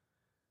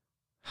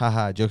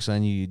 Haha, joke's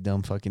on you, you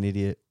dumb fucking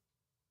idiot.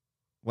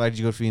 Why did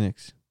you go to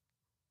Phoenix?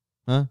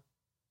 Huh?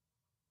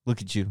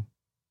 Look at you.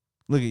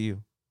 Look at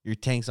you. Your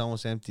tank's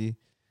almost empty.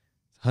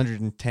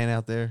 110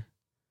 out there.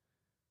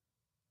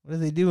 What are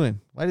they doing?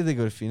 Why did they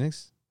go to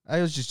Phoenix?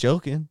 I was just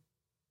joking.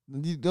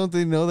 Don't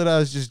they know that I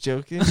was just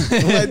joking?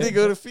 Why'd they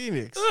go to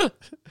Phoenix?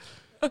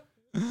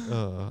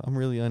 I'm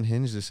really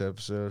unhinged this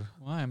episode.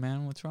 Why,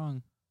 man? What's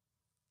wrong?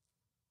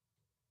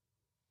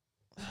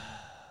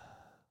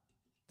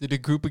 Did a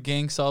group of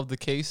gang solve the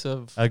case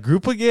of... A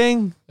group of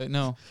gang?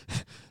 no.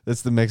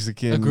 That's the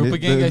Mexican. A group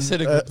of gang? I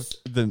said a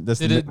group. That's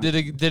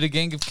Did a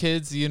gang of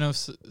kids,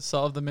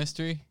 solve the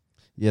mystery?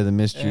 yeah, the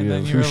mystery And then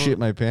of you who were- shit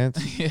my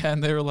pants. Yeah,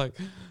 and they were like,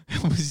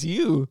 it was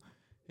you.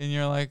 And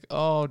you're like,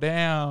 oh,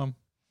 damn.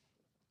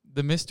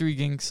 The mystery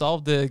gang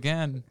solved it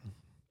again.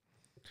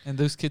 And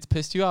those kids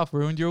pissed you off,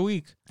 ruined your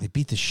week. They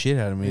beat the shit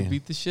out of me. They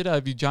beat the shit out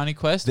of you. Johnny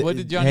Quest? They- What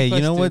did Johnny hey,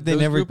 Quest you know do? what they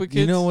Those never? group of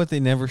You kids? know what they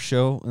never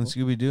show in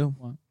Scooby Doo?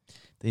 What?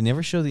 They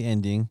never show the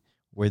ending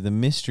where the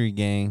mystery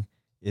gang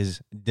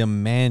is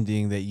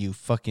demanding that you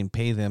fucking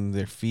pay them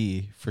their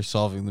fee for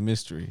solving the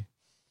mystery.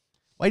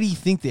 Why do you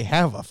think they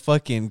have a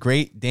fucking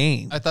Great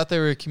Dane? I thought they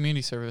were a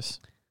community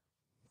service.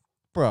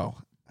 Bro,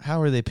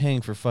 how are they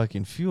paying for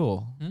fucking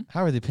fuel? Hmm?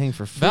 How are they paying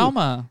for food?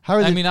 Velma. How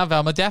are I they- mean, not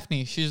Velma.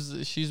 Daphne.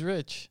 She's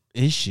rich.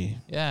 Is she?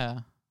 Yeah.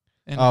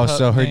 And Oh, a pup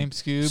so her- named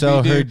Scooby-Doo.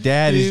 so her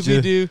dad is just-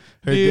 Dooby-doo,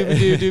 her da-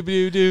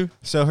 dooby-doo-doo-doo-doo.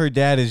 So her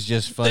dad is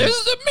just fun. There's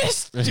a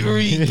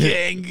mystery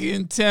gang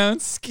in town,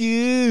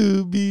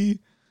 Scooby.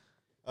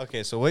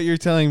 Okay, so what you're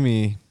telling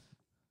me?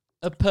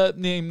 A pup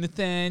named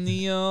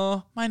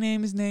Nathaniel. My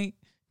name is Nate.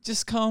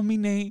 Just call me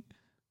Nate.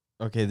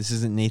 Okay, this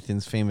isn't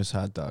Nathan's Famous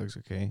Hot Dogs,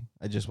 okay?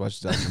 I just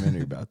watched a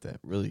documentary about that.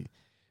 Really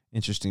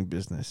interesting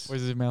business.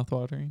 Where's his mouth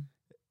watering?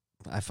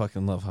 I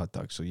fucking love hot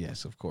dogs, so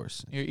yes, of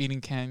course. You're eating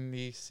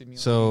candy,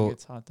 simulating So-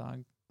 it's hot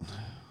dog.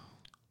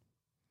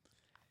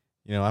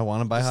 You know, I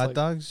want to buy Just hot like-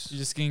 dogs. You're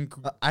just getting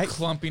I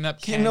clumping up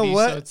You candy. know So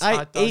what? it's I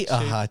hot dog ate a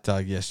shaped. hot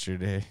dog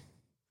yesterday.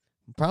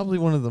 Probably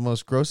one of the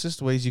most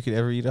grossest ways you could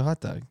ever eat a hot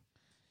dog.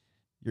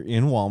 You're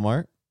in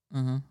Walmart,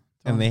 Uh-huh.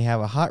 and they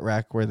have a hot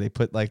rack where they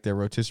put like their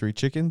rotisserie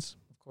chickens.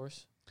 Of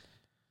course.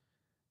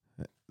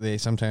 They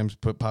sometimes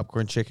put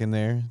popcorn chicken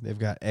there. They've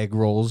got egg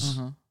rolls.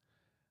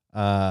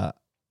 Uh-huh.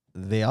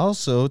 They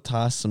also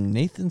toss some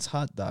Nathan's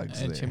hot dogs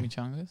And there.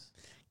 chimichangas.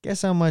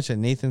 Guess how much a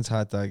Nathan's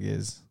hot dog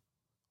is?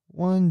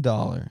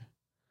 $1.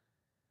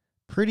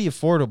 Pretty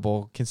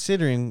affordable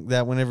considering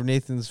that whenever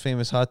Nathan's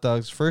Famous Hot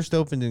Dogs first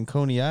opened in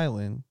Coney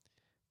Island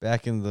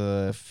back in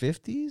the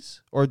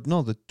 50s or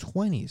no, the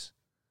 20s.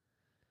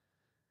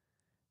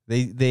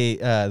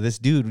 This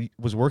dude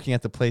was working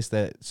at the place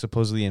that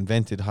supposedly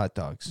invented hot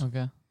dogs.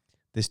 Okay.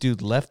 This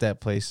dude left that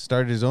place,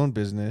 started his own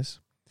business.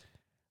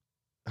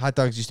 Hot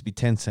dogs used to be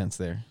 10 cents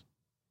there.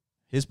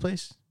 His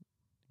place,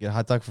 you get a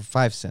hot dog for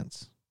 5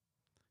 cents.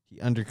 He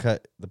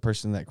undercut the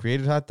person that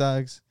created hot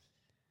dogs,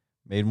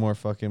 made more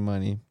fucking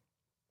money.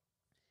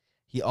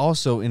 He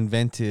also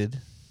invented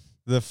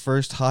the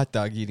first hot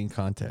dog eating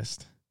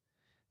contest.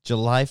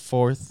 July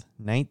 4th,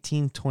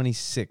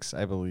 1926,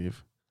 I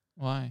believe.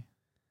 Why?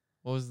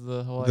 What was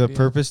the whole The idea?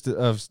 purpose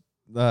of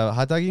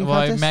hot dog eating Well,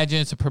 I contest?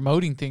 imagine it's a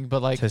promoting thing,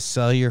 but like, To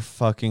sell your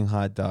fucking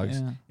hot dogs.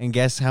 yeah. And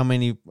guess how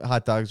many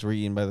hot dogs were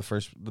eaten by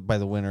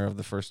the winner of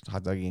the first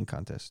hot dog eating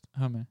contest?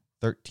 How many?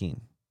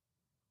 13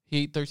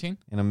 He ate 13?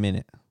 in a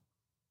minute.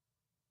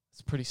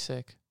 It's pretty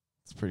sick.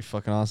 It's pretty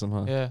fucking awesome,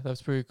 huh? Yeah,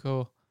 that's pretty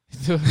cool.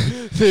 Should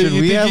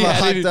we have a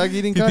hot dog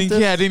eating You think contest?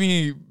 he had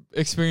any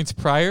experience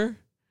prior?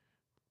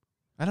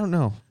 I don't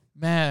know.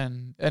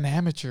 Man, an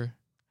amateur.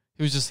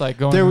 He was just like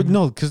going. There were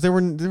because there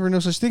were no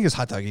such thing as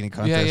hot dog eating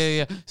contests.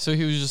 Yeah. So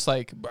he was just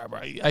like,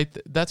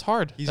 that's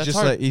hard. He's That's just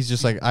hard.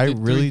 like I Did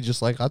really three-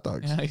 just like hot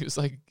dogs. Yeah, he was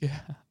like, yeah.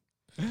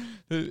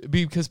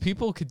 Because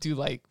people could do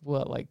like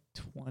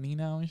 20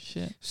 now and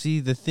shit.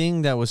 See, the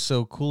thing that was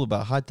so cool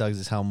about hot dogs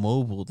is how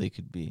mobile they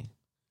could be.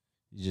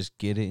 You just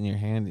get it in your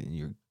hand and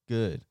you're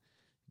good.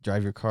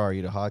 Drive your car,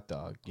 eat a hot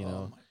dog. You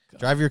know, my God.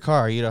 drive your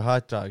car, eat a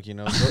hot dog. You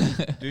know,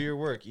 go, do your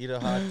work, eat a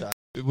hot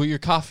dog. With your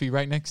coffee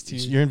right next to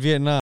you. You're in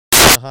Vietnam,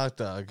 eat a hot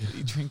dog.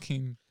 You're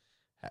drinking.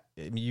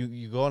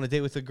 You go on a date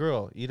with a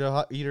girl, eat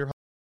her.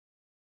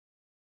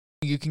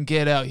 You can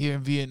get out here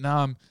in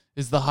Vietnam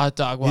is the hot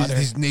dog water.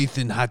 These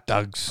Nathan hot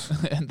dogs.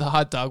 And the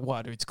hot dog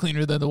water. It's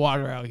cleaner than the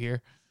water out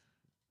here.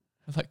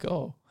 I'm like,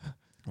 oh,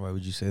 Why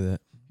would you say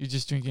that? you're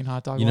just drinking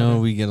hot dog You water. know,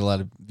 we get a lot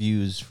of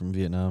views from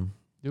Vietnam.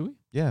 Do we?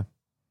 Yeah.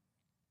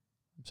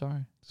 I'm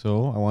sorry.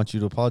 So I want you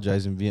to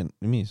apologize in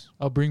Vietnamese.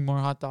 I'll bring more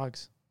hot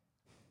dogs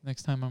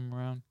next time I'm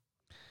around.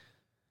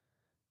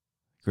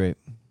 Great.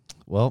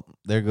 Well,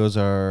 there goes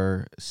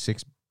our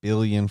 6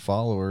 billion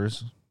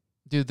followers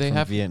Dude, they from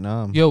have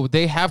Vietnam.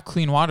 they have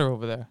clean water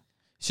over there.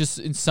 It's just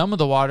in some of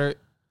the water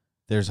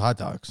There's hot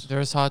dogs.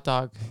 there's hot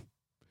dog.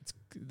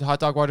 The hot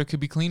dog water could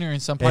be cleaner in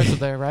some parts of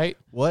there, right?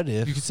 What You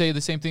if could say the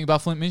same thing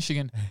about Flint,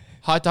 Michigan.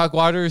 Hot dog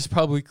water is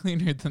probably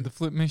cleaner than the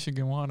Flint,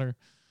 Michigan water.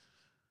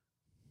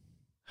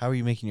 how are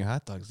you making your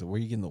hot dogs though? Where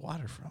are you getting the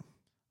water from?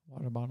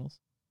 Water bottles.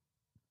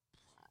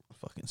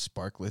 Fucking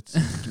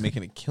Sparklets.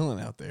 Making a killing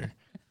out there.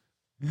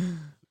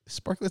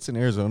 Sparklets an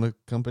Arizona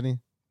company.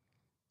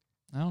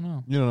 I don't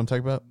know. You know what I'm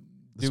talking about?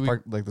 The Do we-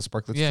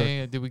 Sparklets Yeah, truck.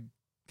 yeah. Did we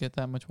get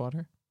that much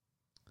water?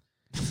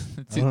 I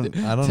don't to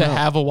know.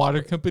 have a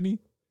water company?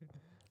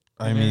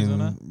 I in mean,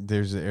 Arizona?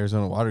 there's the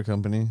Arizona Water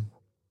Company.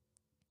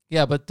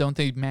 Yeah, but don't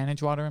they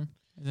manage water?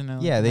 Isn't it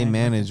like Yeah, a they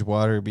management manage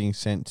water being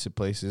sent to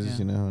places, Yeah.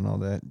 you know, and all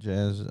that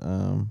jazz.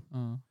 thing?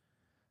 Oh.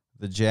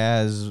 The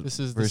Jazz This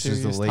is the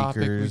versus the serious topic.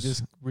 We Lakers.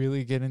 just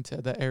really get into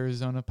the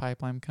Arizona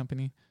pipeline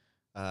company.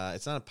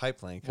 It's not a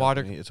pipeline company.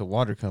 Water- It's a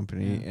water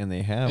company, Yeah. and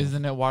they have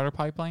Isn't it water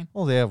pipeline?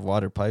 well, they have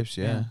water pipes.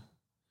 Yeah. Yeah.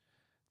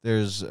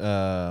 There's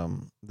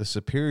the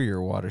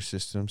Superior Water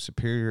System,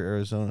 Superior,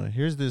 Arizona.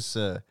 Here's this.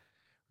 We're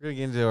gonna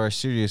get into our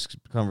serious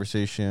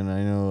conversation.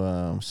 I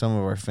know some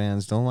of our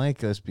fans don't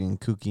like us being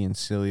kooky and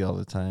silly all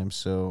the time.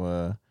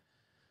 So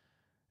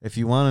if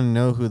you want to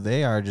know who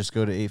they are, just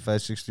go to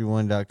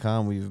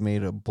 85631.com. We've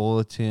made a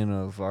bulletin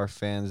of our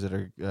fans that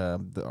are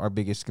our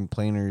biggest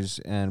complainers,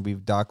 and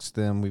we've doxed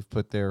them. We've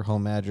put their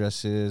home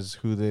addresses,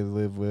 who they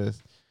live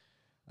with,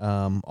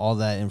 all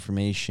that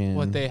information.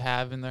 What they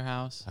have in their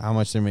house. How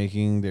much they're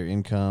making, their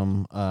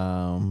income,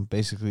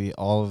 basically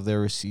all of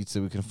their receipts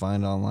that we can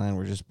find online.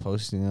 We're just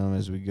posting them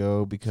as we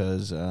go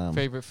because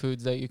Favorite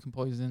foods that you can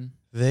poison.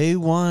 they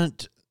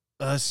want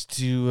us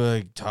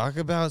to talk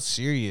about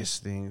serious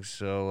things.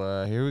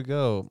 So here we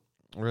go.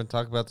 We're going to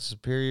talk about the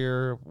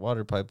Superior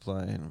Water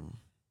Pipeline.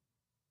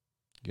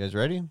 You guys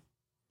ready?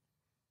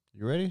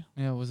 You ready?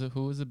 Yeah,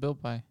 who was it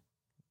built by?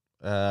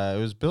 It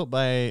was built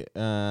by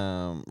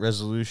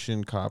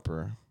Resolution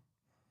Copper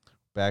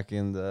back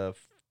in the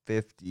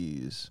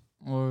 50s.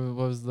 Or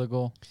what was the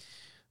goal?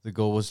 The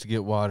goal was to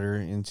get water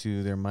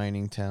into their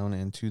mining town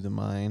and to the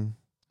mine.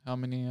 How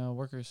many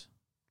workers?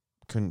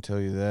 Couldn't tell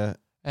you that.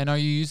 And are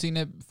you using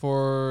it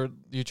for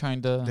you're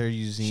trying to They're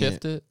using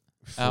shift it?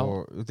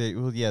 for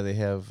they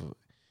have.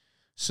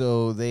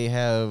 So they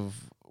have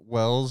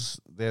wells.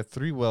 They have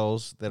 3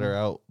 wells that are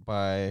out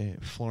by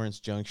Florence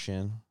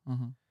Junction.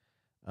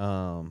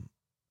 Uh-huh.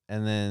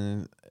 And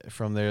then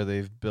from there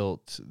they've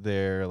built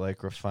their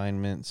like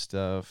refinement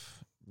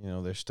stuff. You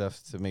know, their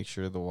stuff to make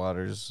sure the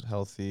water's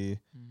healthy,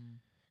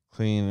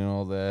 clean, and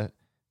all that.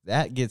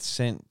 That gets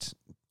sent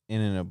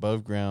in an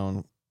above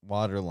ground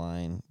water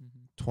line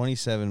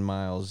 27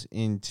 miles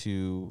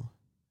into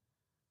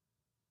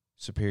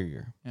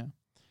Superior. Yeah.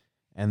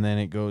 And then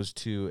it goes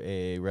to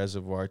a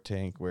reservoir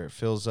tank where it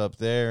fills up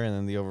there, and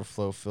then the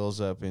overflow fills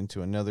up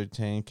into another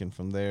tank, and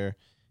from there,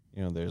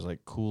 there's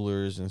like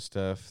coolers and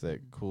stuff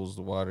that cools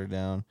the water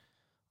down,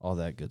 all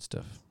that good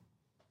stuff.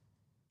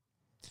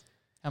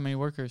 How many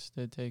workers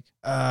did it take?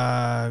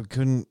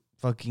 Couldn't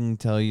fucking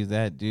tell you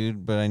that,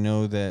 dude, but I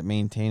know that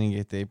maintaining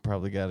it, they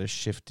probably got a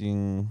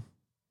shifting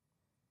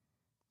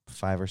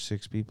 5 or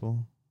 6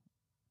 people.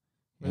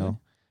 Really?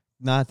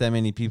 Not that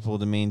many people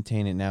to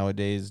maintain it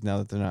nowadays, now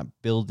that they're not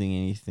building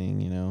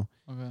anything,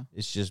 Okay.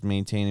 It's just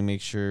maintaining,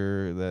 make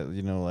sure that,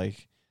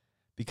 like,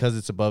 because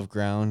it's above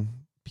ground,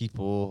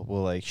 people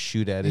will, like,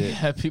 shoot at it.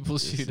 Yeah, people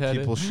shoot at it.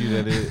 People shoot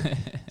at it.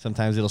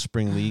 Sometimes it'll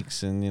spring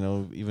leaks, and,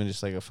 even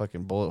just, like, a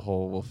fucking bullet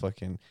hole will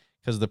fucking...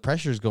 Because the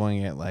pressure's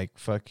going at, like,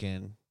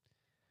 fucking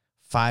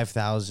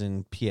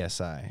 5,000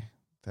 PSI.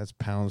 That's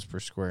pounds per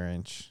square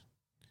inch.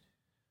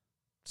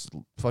 It's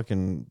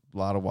fucking a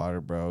lot of water,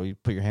 bro. You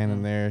put your hand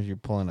in there, you're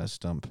pulling a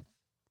stump,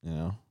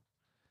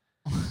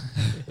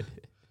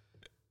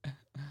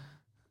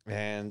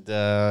 And,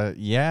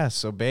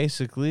 so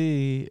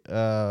basically,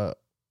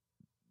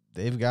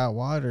 they've got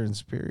water in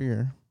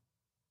Superior.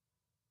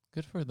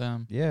 Good for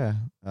them. Yeah.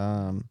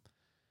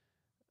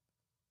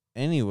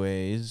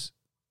 Anyways,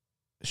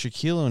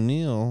 Shaquille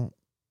O'Neal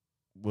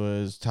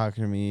was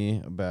talking to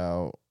me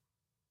about,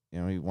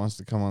 he wants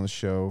to come on the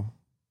show.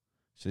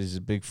 Says he's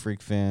a big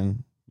Freak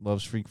fan,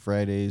 loves Freak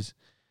Fridays.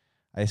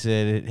 I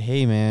said,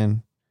 hey,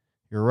 man,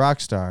 you're a rock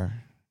star.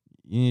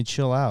 You need to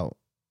chill out.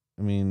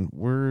 I mean,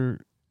 we're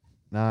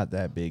not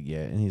that big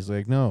yet. And he's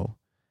like, no,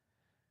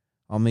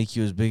 I'll make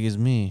you as big as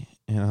me.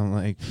 And I'm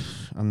like,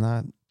 I'm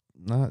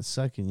not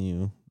sucking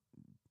you,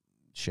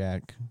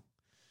 Shaq.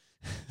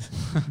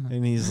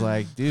 And he's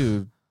like,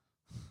 dude,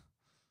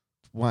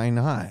 why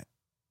not?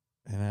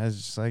 And I was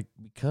just like,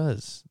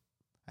 because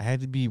I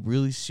had to be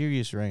really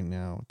serious right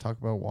now. Talk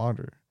about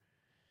water.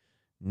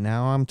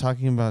 Now I'm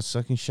talking about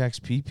sucking Shaq's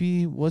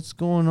pee-pee. What's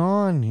going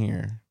on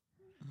here?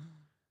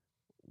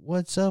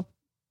 What's up?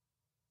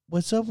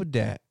 What's up with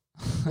that?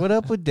 What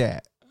up with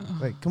that?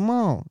 Like, come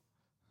on.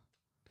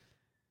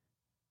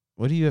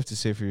 What do you have to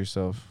say for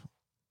yourself?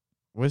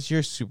 What's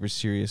your super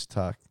serious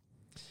talk?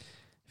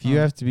 If you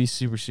have to be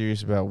super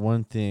serious about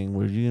one thing,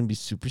 what are you going to be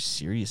super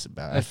serious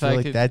about? I feel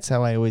like that's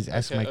how I always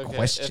ask my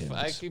questions. If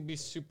I could be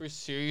super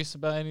serious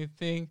about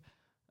anything,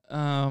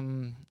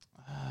 man,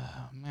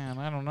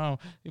 I don't know.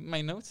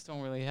 My notes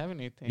don't really have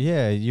anything.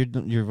 Yeah, your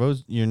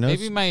notes.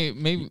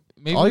 Maybe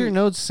all your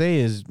notes say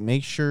is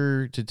make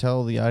sure to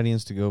tell the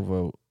audience to go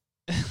vote.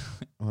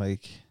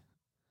 Like,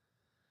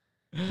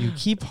 you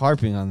keep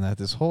harping on that.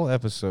 This whole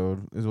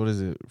episode is, what is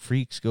it?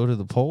 Freaks go to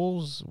the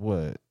polls?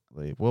 What?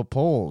 Like, what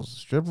polls?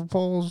 Stripper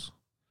polls?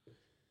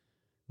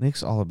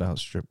 Nick's all about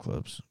strip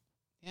clubs.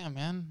 Yeah,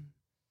 man.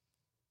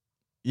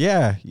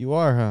 Yeah, you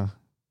are,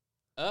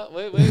 huh?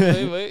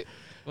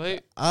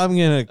 Wait. I'm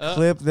gonna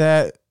clip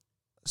that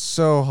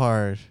so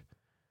hard.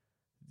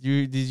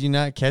 Did you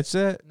not catch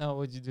that? No,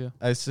 what'd you do?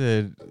 I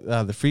said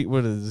the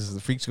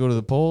freaks go to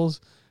the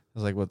polls. I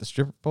was like, what, the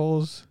stripper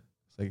polls?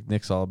 It's like,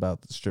 Nick's all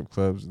about the strip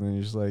clubs, and then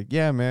you're just like,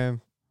 yeah,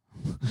 man.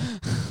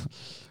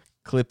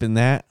 Clipping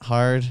that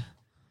hard.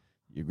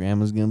 Your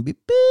grandma's gonna be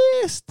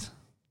pissed.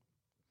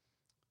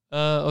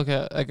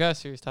 Okay, I got a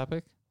serious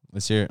topic.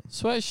 Let's hear it.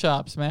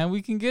 Sweatshops, man.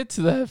 We can get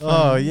to that.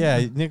 Oh,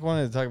 yeah. Nick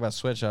wanted to talk about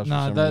sweatshops for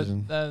some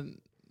reason.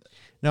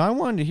 No, I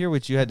wanted to hear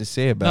what you had to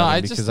say about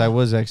it because I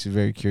was actually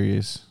very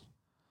curious.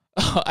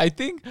 I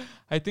think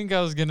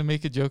I was gonna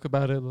make a joke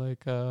about it,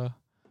 like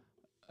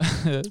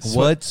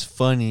what's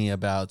funny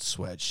about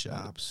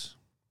sweatshops?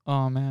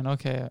 Oh man,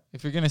 okay.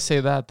 If you're gonna say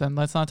that, then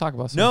let's not talk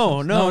about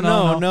sweatshops.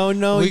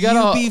 No. We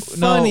gotta be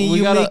funny.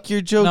 You make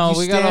your joke. No,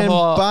 you stand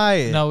by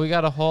it. No, we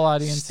got a whole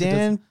audience.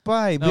 Stand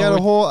by.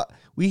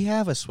 We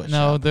have a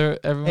sweatshop. No,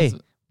 everyone's. Hey,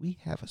 we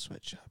have a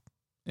sweatshop.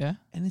 Yeah,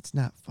 and it's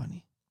not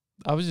funny.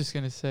 I was just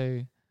gonna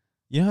say.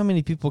 You know how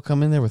many people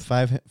come in there with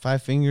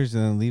five fingers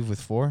and then leave with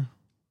 4?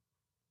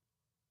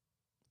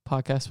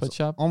 Podcast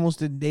sweatshop.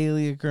 Almost a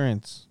daily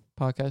occurrence.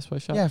 Podcast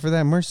sweatshop. Yeah, for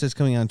that merch that's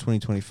coming out in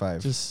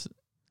 2025. Just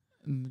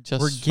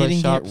we're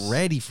getting it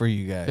ready for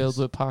you guys. Filled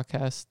with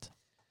podcast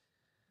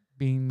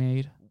being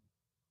made.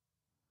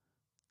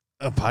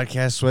 A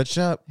podcast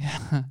sweatshop?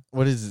 Yeah.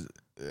 What is it?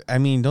 I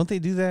mean, don't they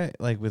do that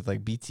like with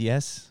like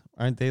BTS?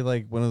 Aren't they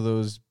like one of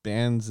those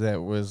bands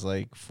that was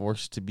like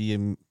forced to be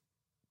a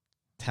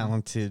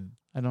talented?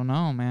 I don't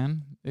know,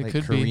 man. It like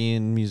could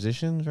Korean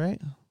musicians, right?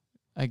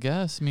 I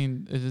guess. I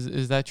mean,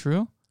 is that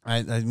true?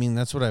 I mean,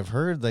 that's what I've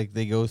heard. Like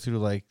they go through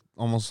like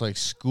almost like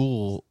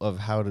school of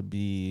how to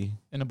be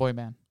in a boy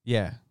band.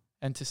 Yeah,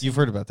 and to you've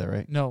heard about that,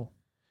 right? No.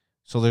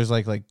 So there's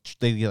like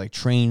they get like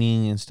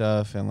training and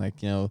stuff, and like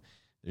there's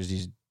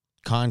these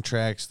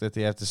contracts that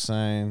they have to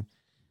sign.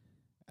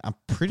 I'm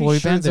pretty sure boy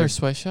bands are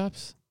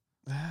sweatshops.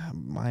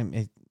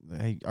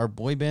 Are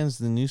boy bands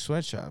the new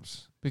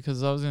sweatshops?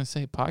 Because I was gonna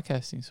say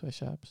podcasting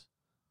sweatshops.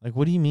 Like,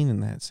 what do you mean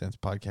in that sense?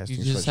 Podcasting.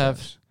 You just have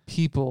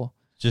people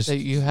Just that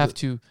you have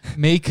to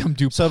make them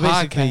do. So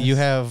basically, you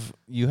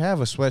podcasts.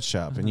 have a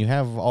sweatshop and you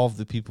have all of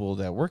the people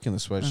that work in the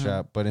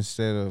sweatshop, but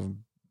instead of And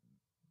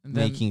then-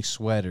 making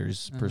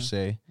sweaters per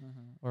se,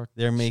 or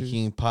they're shoes.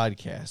 making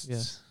podcasts.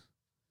 Yeah.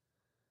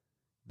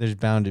 There's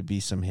bound to be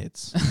some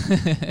hits.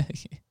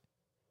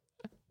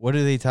 What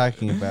are they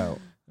talking about?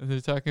 They're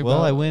talking Well,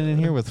 about. I went in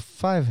here with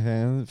 5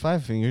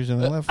 fingers,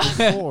 and I left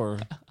with 4.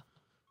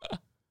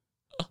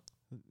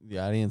 The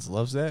audience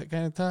loves that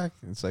kind of talk.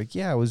 It's like,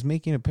 yeah, I was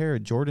making a pair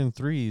of Jordan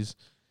 3s.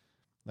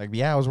 Like,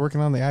 yeah, I was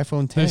working on the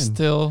iPhone 10. They're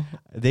still.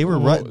 They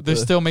were They're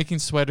still making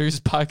sweaters,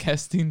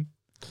 podcasting.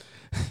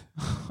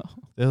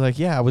 They're like,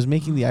 yeah, I was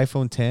making the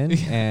iPhone 10, Yeah.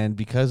 and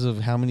because of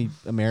how many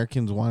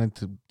Americans wanted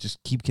to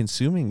just keep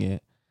consuming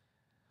it,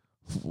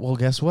 well,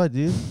 guess what,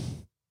 dude?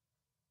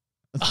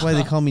 That's why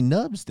they call me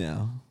Nubs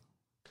now.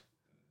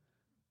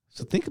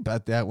 So think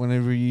about that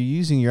whenever you're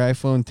using your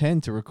iPhone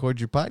 10 to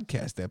record your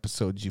podcast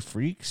episodes, you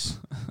freaks.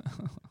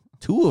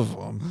 2 of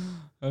them.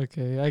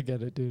 Okay, I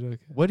get it, dude.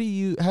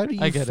 Okay. How do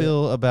I you get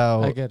feel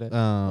about... I get it.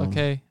 Um,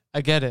 Okay,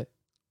 I get it.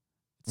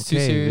 It's too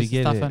okay, we serious. get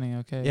It's not it. funny.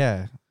 Okay.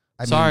 Yeah.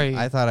 I Sorry. mean,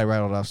 I thought I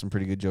rattled off some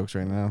pretty good jokes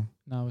right now.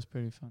 No, it was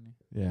pretty funny.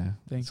 Yeah.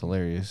 Thank It's you.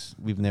 hilarious.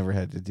 We've never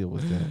had to deal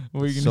with that.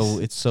 What are you gonna So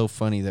say? it's so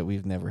funny that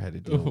we've never had to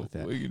deal with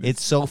that. What are you gonna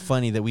It's so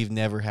funny that we've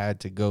never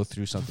had to go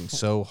through something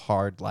so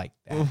hard like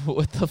that.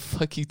 What the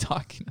fuck you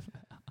talking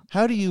about?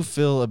 How do you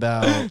feel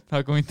about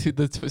Not going through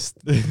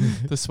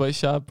the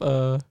sweatshop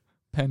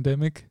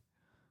pandemic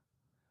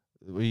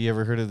you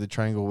ever heard of the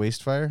Triangle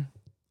Waste Fire?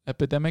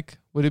 epidemic?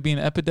 Would it be an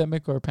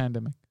epidemic or a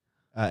pandemic?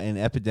 An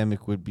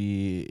epidemic would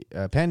be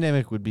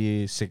pandemic would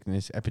be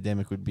sickness.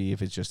 Epidemic would be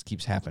if it just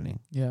keeps happening.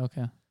 Yeah,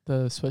 okay.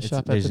 The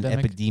sweatshop There's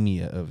epidemic. an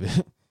epidemia of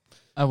it.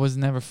 I was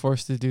never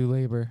forced to do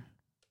labor,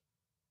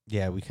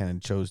 Yeah, we kind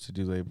of chose to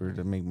do labor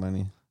to make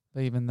money.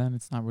 but even then,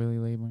 it's not really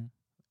labor.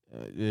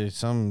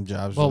 Some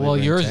jobs. Well, are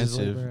labor yours is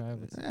intensive. labor. I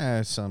would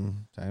say.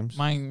 Sometimes.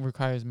 Mine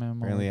requires minimum.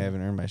 Apparently, I labor.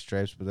 haven't earned my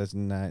stripes, but that's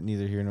not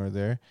neither here nor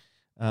there.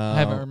 I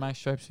haven't earned my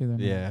stripes either.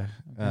 no. Yeah.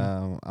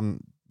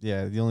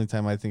 Okay. The only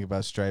time I think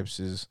about stripes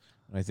is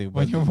when I think about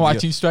When you're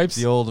watching stripes,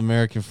 the old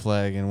American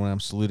flag and when I'm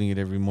saluting it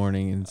every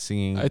morning and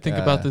singing. I think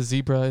about the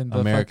zebra and the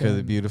America the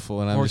fucking-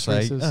 Beautiful, and I'm horse just like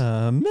races.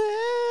 America.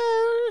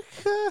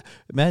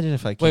 Imagine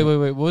if I Wait, can't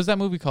What was that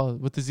movie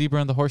called with the zebra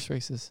and the horse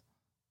races?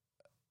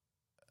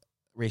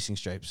 Racing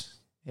Stripes.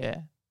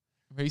 Yeah,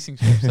 racing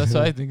stripes. That's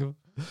what I think of.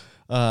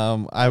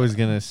 I was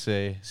gonna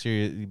say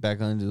serious.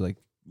 Back onto like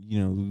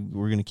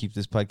we're gonna keep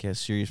this podcast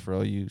serious for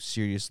all you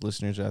serious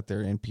listeners out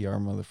there, NPR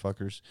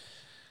motherfuckers.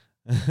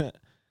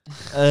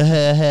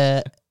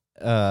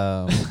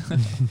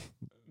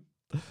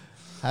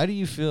 How do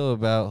you feel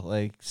about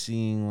like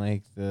seeing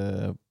like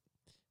the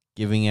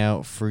giving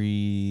out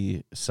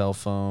free cell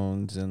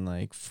phones and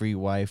like free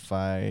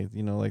Wi-Fi?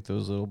 You know, like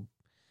those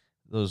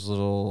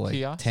little like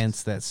Kiosks?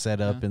 tents that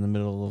set up Yeah. in the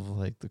middle of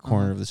like the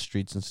corner Uh-huh. of the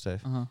streets and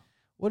stuff. Uh-huh.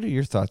 What are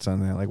your thoughts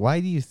on that? Like, why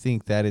do you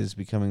think that is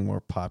becoming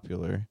more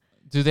popular?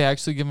 Do they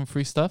actually give them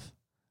free stuff?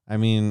 I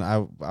mean, I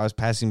was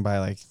passing by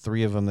like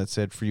 3 of them that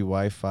said free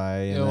Wi-Fi.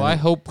 And Yo, then I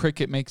hope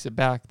Cricket makes it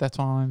back. That's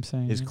all I'm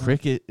saying. is you know?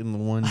 Cricket in the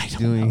one I don't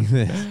doing know.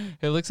 this?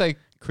 It looks like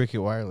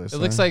Cricket Wireless. it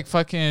looks huh? like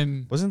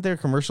fucking. Wasn't there a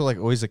commercial like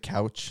always a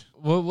couch?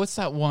 What's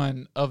that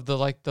one of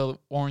the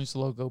orange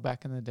logo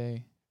back in the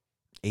day?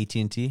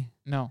 AT&T,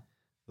 No.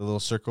 the little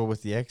circle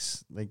with the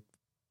X like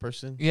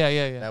person.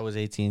 Yeah. That was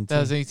AT&T. That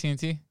was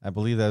AT&T. I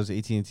believe that was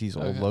AT&T's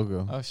old Okay.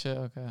 logo. Oh shit.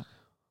 Okay.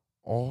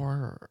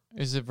 Or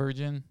Is it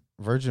Virgin?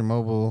 Virgin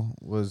Mobile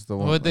was the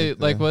one. What they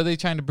the- what are they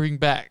trying to bring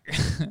back?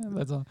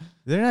 That's all.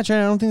 They're not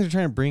trying. I don't think they're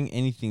trying to bring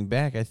anything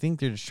back. I think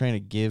they're just trying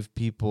to give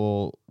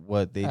people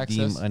what they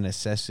deem Access. a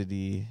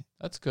necessity.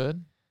 That's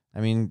good.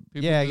 I mean,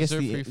 People yeah, I guess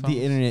deserve free the phones.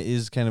 internet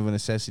is kind of a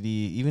necessity.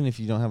 Even if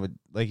you don't have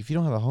if you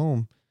don't have a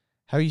home,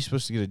 how are you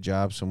supposed to get a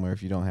job somewhere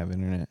if you don't have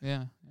internet?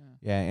 Yeah.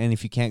 Yeah, and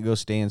if you can't go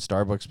stay in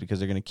Starbucks because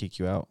they're gonna kick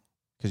you out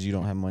because you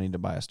don't have money to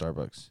buy a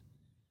Starbucks,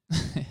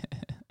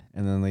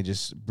 and then they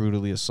just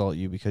brutally assault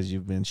you because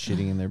you've been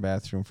shitting in their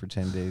bathroom for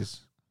 10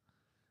 days.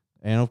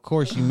 And of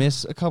course, you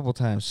miss a couple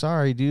times.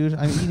 Sorry, dude.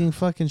 I'm eating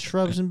fucking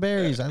shrubs and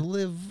berries. I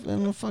live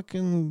in a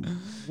fucking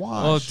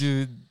wash. Oh,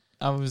 dude,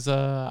 I was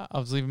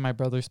leaving my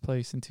brother's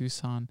place in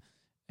Tucson,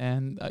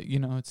 and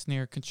it's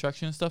near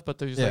construction and stuff. But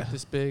there's Yeah. like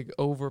this big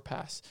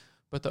overpass.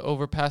 But the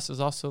overpass is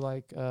also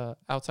like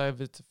outside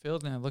of it's a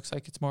field, and it looks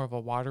like it's more of a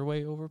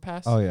waterway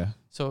overpass. Oh yeah,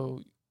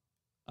 So,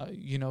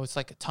 it's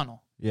like a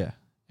tunnel, yeah.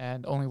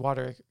 and only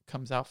water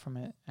comes out from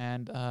it.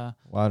 And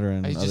Water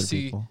and I other just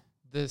see people.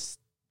 this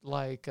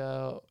like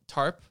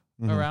tarp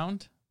Mhm.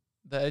 around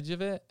the edge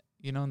of it,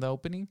 in the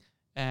opening.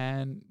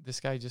 And this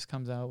guy just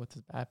comes out with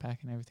his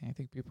backpack and everything. I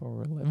think people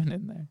were living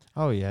in there.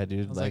 Oh yeah, I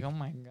dude. was like, oh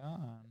my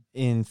God.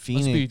 in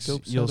Phoenix,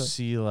 dope you'll setup.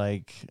 see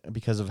like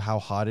because of how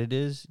hot it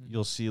is, Mhm.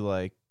 you'll see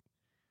like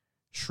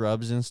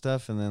shrubs and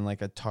stuff, and then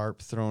like a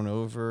tarp thrown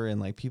over, and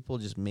like people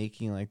just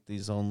making like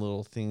these own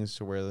little things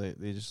to where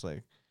they just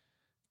like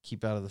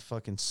keep out of the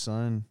fucking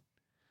sun.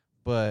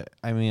 But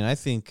I mean, I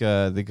think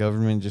the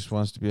government just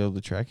wants to be able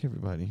to track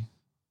everybody.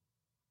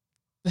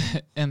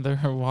 And their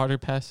water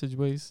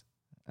passageways.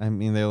 I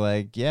mean, they're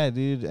like, yeah,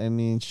 dude. I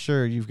mean,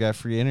 sure, you've got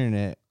free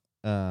internet,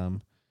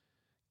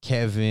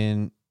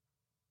 Kevin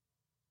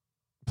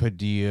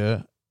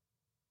Padilla.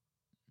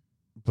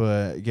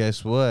 But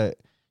guess what?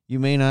 You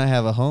may not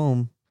have a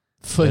home,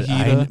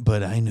 Fajita.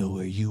 but I know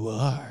where you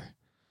are.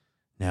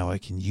 Now I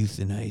can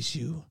euthanize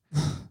you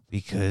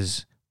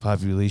because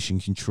population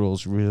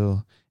control's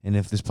real. And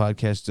if this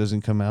podcast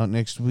doesn't come out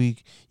next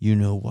week, you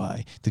know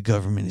why. The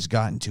government has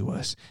gotten to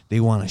us. They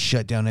want to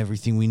shut down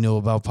everything we know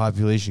about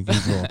population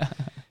control.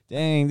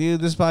 Dang,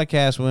 dude, this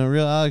podcast went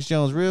real Alex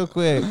Jones real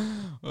quick.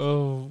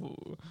 Oh,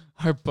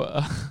 our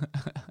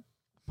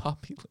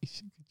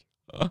population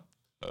control.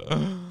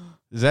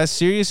 Is that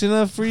serious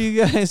enough for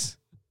you guys?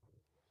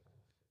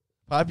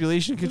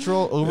 Population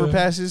control,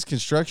 overpasses,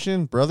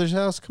 construction, brother's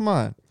house? Come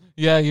on.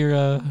 Yeah,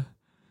 you're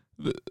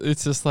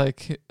it's just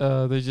like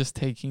they're just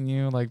taking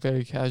you like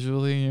very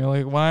casually and you're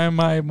like, why am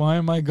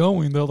I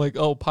going? They're like,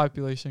 oh,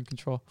 population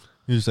control.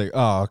 You're just like,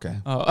 oh, okay.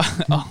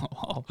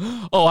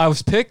 Oh, I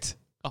was picked?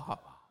 Oh.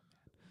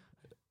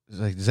 It's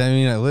like, does that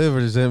mean I live or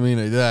does that mean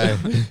I die?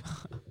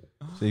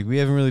 It's like, we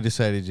haven't really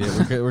decided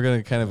yet. We're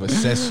going to kind of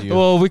assess you.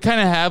 Well, we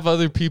kind of have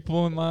other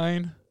people in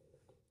mind.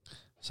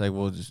 It's like,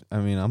 well,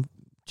 I'm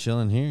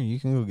chilling here. You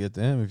can go get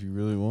them if you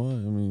really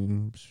want. I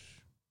mean,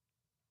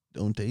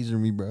 don't taser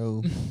me,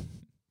 bro.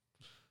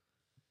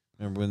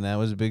 Remember when that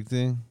was a big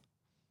thing?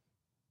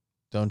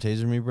 Don't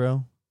taser me,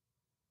 bro.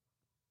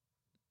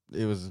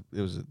 It was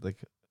like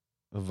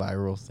a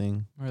viral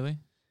thing. Really?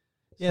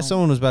 Yeah,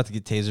 someone was about to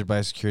get tasered by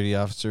a security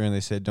officer, and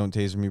they said, "Don't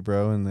taser me,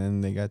 bro," and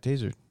then they got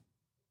tasered.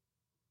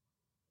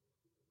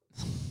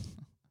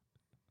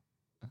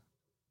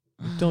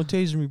 Don't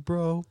taser me,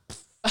 bro.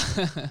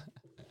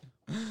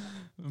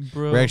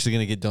 Bro, We're actually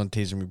gonna get "Don't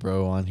taser me,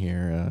 bro" on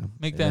here.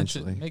 make that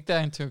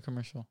into a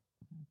commercial.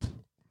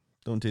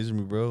 Don't taser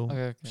me, bro.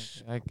 Okay.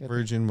 I get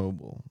Virgin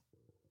Mobile.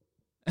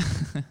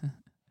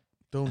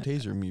 Don't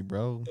taser me,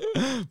 bro.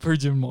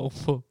 Virgin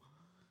Mobile.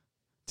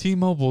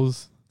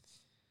 T-Mobile's.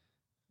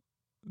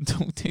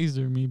 Don't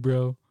taser me,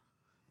 bro.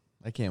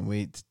 I can't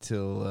wait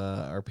till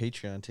our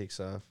Patreon takes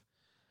off.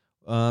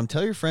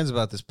 Tell your friends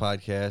about this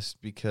podcast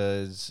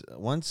because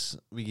once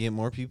we get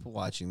more people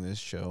watching this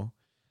show,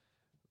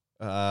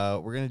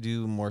 we're gonna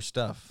do more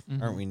stuff,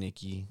 aren't we,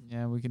 Nikki?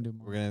 Yeah, we can do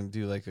more. We're gonna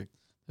do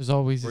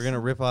We're gonna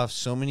rip off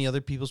so many other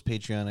people's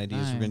Patreon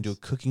ideas. Nice. We're gonna do a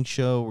cooking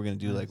show. We're gonna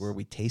do like where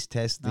we taste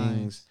test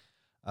things.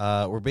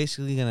 We're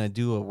basically gonna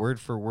do a word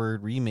for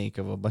word remake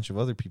of a bunch of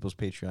other people's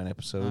Patreon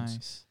episodes.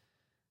 Nice.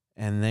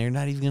 And they're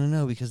not even gonna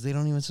know because they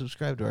don't even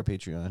subscribe to our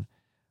Patreon.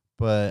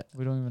 But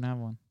We don't even have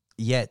one.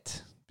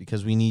 yet,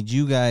 because we need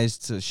you guys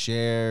to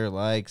share,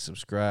 like,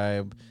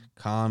 subscribe,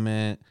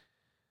 comment,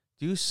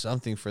 do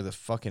something for the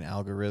fucking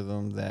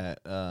algorithm that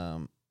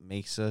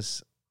makes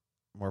us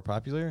more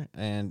popular.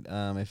 And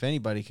if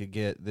anybody could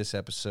get this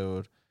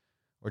episode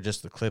or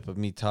just the clip of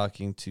me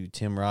talking to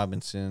Tim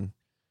Robinson,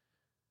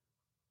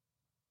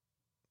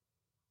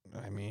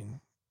 I mean,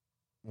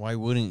 why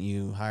wouldn't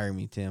you hire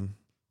me, Tim?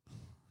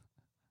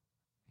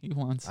 He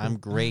wants it. I'm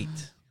great.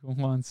 He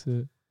wants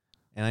it.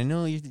 And I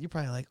know you're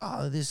probably like,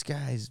 oh, this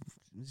guy's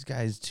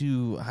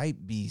too hype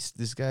beast.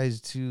 This guy's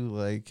too,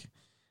 like,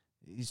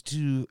 he's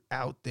too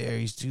out there.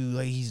 He's too,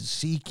 like, he's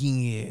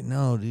seeking it.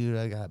 No, dude,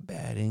 I got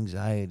bad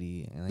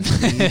anxiety, and I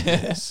need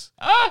this.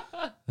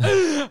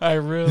 I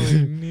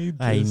really need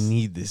this. I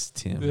need this,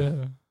 Tim.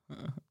 Yeah.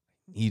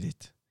 Need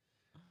it.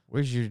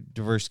 Where's your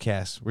diverse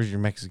cast? Where's your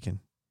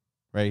Mexican?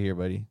 Right here,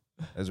 buddy.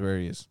 That's where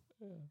he is.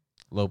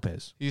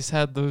 Lopez. He's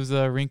had those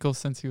wrinkles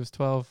since he was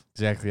 12.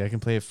 Exactly. I can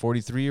play a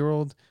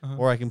 43-year-old,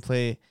 or I can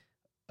play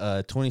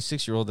a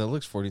 26-year-old that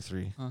looks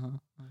 43.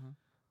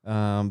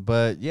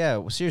 But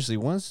yeah, seriously,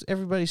 once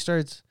everybody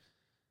starts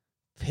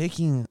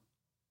picking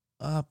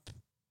up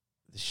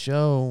the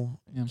show,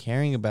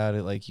 caring about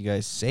it like you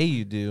guys say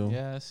you do,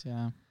 Yes,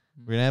 yeah.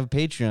 we're gonna have a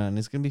Patreon.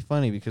 It's gonna be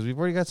funny because we've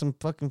already got some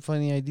fucking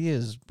funny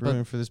ideas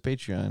brewing for this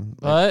Patreon.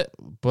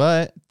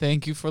 But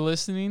Thank you for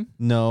listening.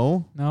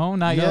 no,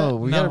 Not yet.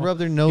 we gotta rub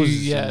their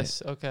noses.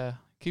 Yes, okay.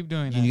 Keep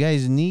doing You that.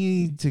 guys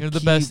need to. You're the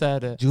keep best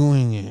at it.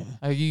 doing it.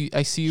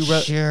 I see you.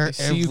 Share I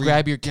see you every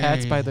grab your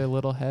cats day. by their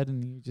little head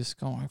and you just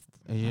go.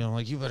 You know,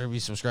 like, you better be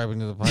subscribing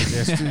to the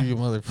podcast too, you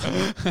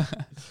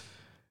motherfucker.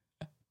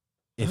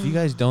 If you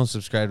guys don't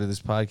subscribe to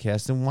this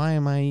podcast, then why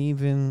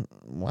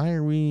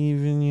are we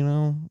even, you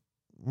know,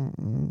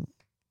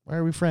 why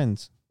are we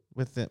friends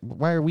with it?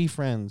 Why are we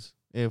friends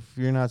if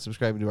you're not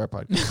subscribing to our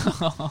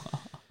podcast?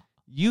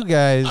 You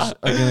guys are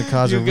going to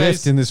cause a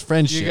rift in this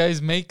friendship. You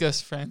guys make us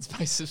friends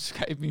by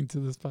subscribing to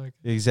this podcast.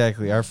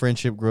 Exactly. Our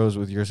friendship grows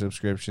with your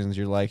subscriptions,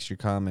 your likes, your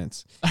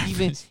comments.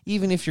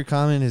 Even if your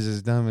comment is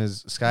as dumb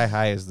as Sky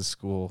High is the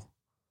school.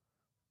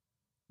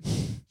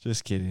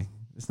 Just kidding.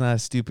 It's not a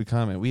stupid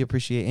comment. We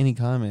appreciate any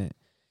comment,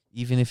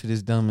 even if it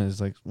is dumb as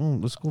like,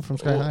 the school from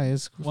Sky High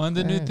is one of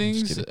the new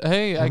things.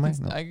 Hey, I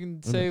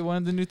can say one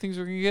of the new things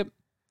we're gonna get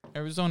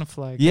Arizona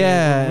flag.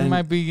 Yeah, we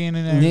might be getting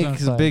an Arizona Nick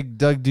is flag. a big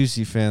Doug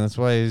Ducey fan. That's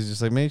why he's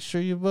just like, make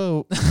sure you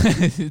vote.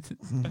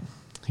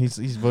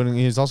 He's voting.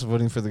 He's also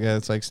voting for the guy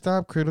that's like,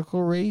 stop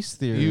critical race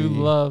theory. You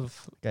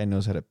love. Guy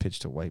knows how to pitch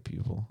to white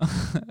people.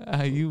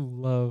 You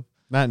love.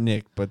 Not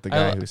Nick, but the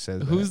guy who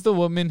says Who's the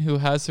woman who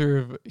has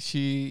her?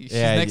 She's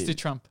next to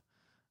Trump.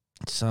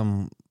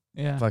 Some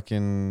Yeah.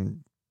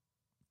 fucking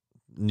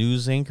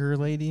news anchor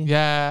lady.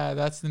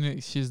 Yeah,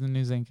 she's the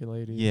news anchor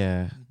lady.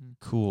 Yeah. Mhm.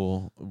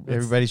 Cool.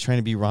 Everybody's trying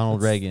to be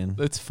Ronald Reagan.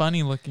 It's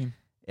funny looking.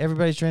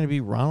 Everybody's trying to be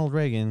Ronald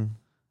Reagan.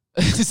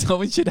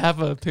 Someone should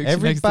have a picture.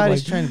 Everybody's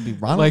next to trying to be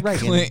Ronald like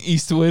Reagan. Clint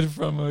Eastwood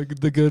from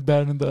The Good,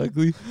 Bad, and the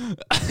Ugly.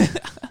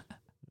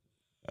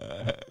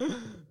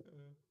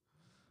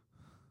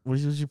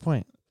 What's your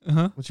point?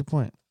 Uh-huh. What's your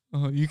point?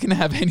 You can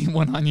have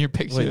anyone on your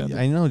picture. Wait,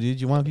 I know, dude.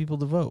 You want people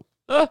to vote.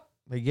 I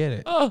get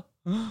it.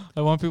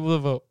 I want people to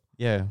vote.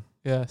 Yeah.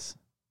 Yes.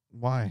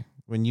 Why?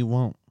 When you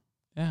won't.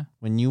 Yeah.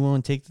 When you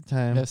won't take the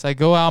time. Yes, I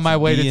go out my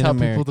way be to an tell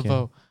people American. to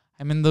vote.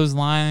 I'm in those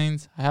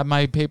lines. I have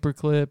my paper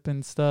clip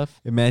and stuff.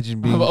 Imagine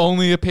I being. have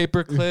only a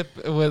paper clip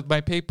with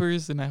my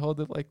papers, and I hold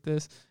it like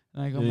this.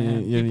 And I go,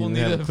 man, You don't people even need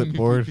have a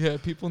clipboard? Yeah,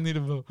 people need to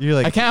vote. You're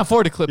like, I can't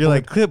afford a clipboard. You're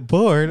like,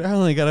 clipboard? I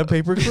only got a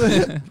paper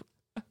clip.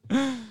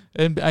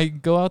 And I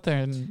go out there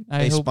and I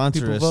Hey, hope sponsor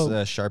people us vote.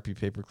 Sharpie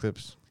paper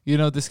clips. You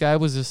know, this guy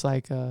was just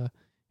like,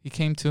 he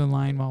came to a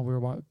line while we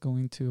were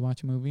going to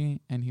watch a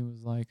movie, and he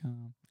was like,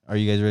 Are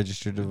you guys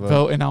registered to vote?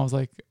 vote. And I was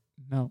like,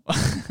 no.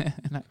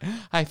 And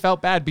I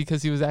felt bad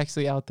because he was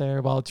actually out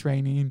there while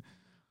training,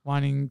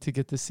 wanting to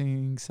get this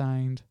thing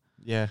signed.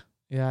 Yeah.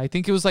 Yeah, I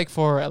think it was like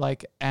for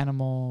like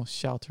animal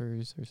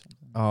shelters or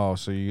something. Oh,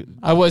 so you.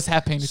 I was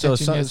half paying So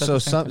attention. yes, at the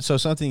same time. so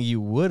something you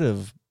would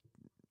have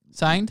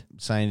Signed?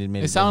 signed and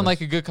made. It sounded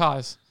like a good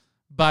cause,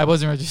 but I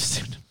wasn't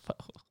registered to vote.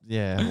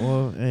 Yeah.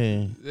 Well,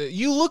 hey.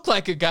 You look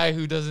like a guy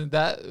who doesn't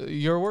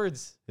your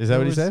words. Is that Your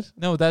what he words. said?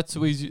 No, that's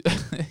what he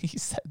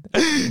said.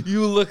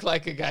 You look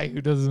like a guy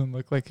who doesn't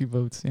look like he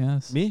votes.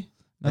 Yes. Me?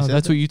 I No, said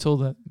that's that? what you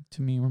told that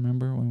to me.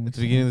 Remember when we At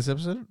the beginning of this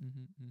episode?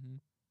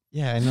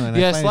 Yeah, I know. And I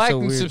Yes, find it like so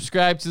and weird.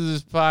 subscribe to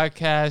this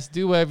podcast.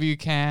 Do whatever you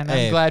can.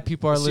 Hey, I'm glad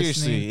people are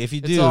seriously, listening. if you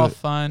it's do, all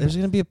fun. There's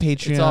gonna be a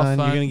Patreon. all You're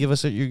fun. gonna give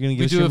us. You're gonna give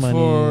We us do your it money.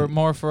 for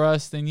more for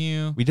us than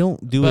you. We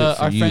don't do but it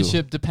for our you.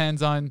 friendship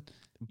depends on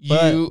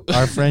But you.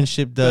 our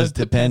friendship does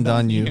depend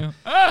on you.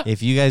 Ah!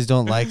 If you guys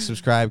don't like,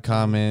 subscribe,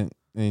 comment,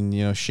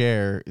 and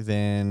share,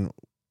 then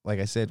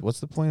like I said, what's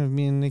the point of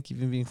me and Nick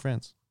even being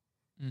friends?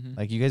 Mhm.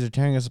 Like you guys are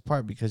tearing us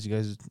apart because you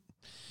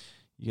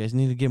guys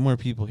need to get more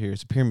people here.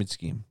 It's a pyramid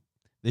scheme.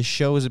 This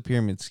show is a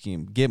pyramid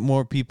scheme. Get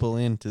more people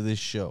into this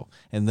show,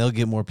 and they'll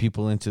get more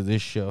people into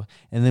this show,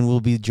 and then we'll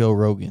be Joe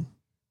Rogan.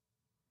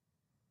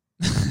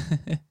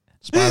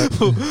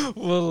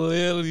 We'll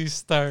literally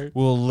start.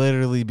 We'll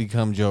literally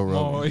become Joe Oh,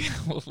 Rogan. yeah,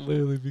 we'll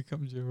literally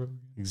become Joe Rogan.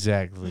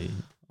 Exactly.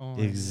 Oh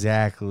my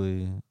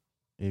Exactly.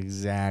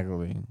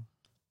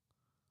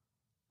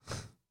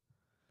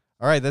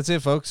 All right, that's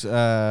it, folks. We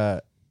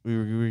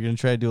were gonna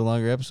try to do a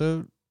longer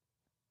episode.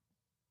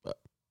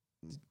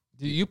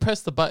 Did you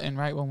press the button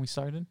right when we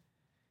started?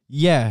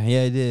 Yeah,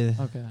 I did.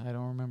 Okay, I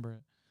don't remember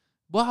it.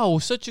 Wow,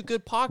 such a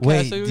good podcast.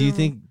 Wait, do you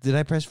think did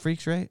I press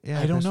Freaks right? Yeah,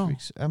 I don't pressed know.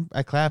 Freaks.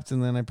 I clapped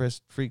and then I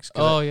pressed Freaks.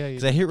 Oh yeah,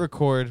 because I hit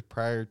record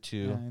prior to,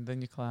 yeah, and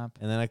then you clap.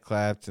 and then I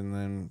clapped and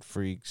then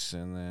Freaks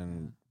and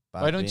then.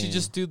 Why don't you Bing.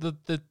 just do the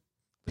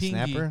pingy?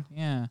 snapper?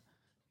 Yeah,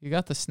 you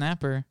got the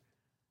snapper.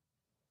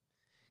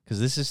 Because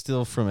this is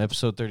still from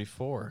episode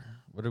 34.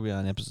 What are we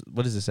on?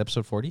 What is this?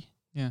 Episode 40?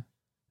 Yeah.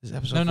 This is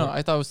episode. No, 40?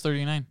 I thought it was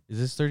 39. Is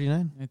this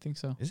 39? I think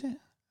so. Is it?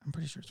 I'm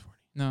pretty sure it's 40.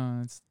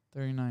 No, it's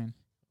 39.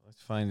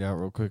 Let's find out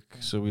real quick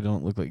so we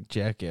don't look like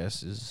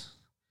jackasses.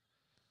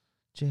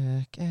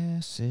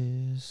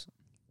 Jackasses.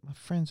 My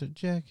friends are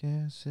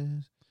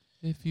jackasses.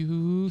 If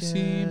you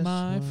see Guess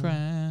my what?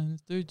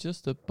 friends, they're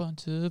just a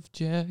bunch of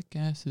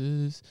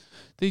jackasses.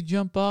 They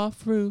jump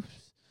off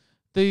roofs.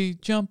 They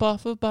jump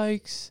off of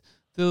bikes.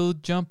 They'll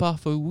jump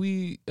off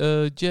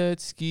a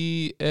jet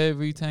ski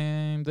every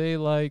time they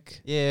like.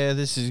 Yeah,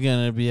 this is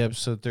going to be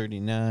episode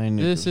 39.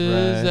 This Right.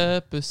 is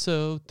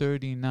episode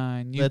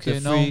 39. You Let the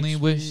can only freaks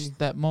wish freak.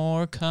 that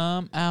more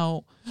come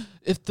out.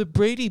 If the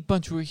Brady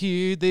Bunch were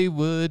here, they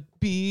would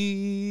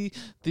be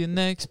the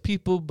next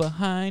people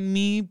behind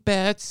me.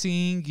 Back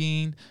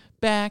singing,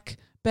 back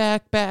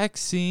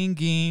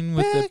singing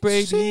with the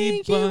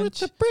Brady Bunch. With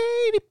the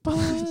Brady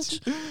Bunch.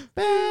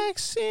 Back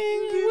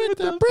singing with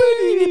the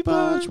Brady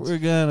Bunch. We're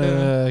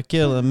gonna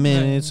kill a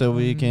minute so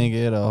we can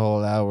get a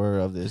whole hour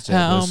of this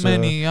How episode.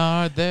 many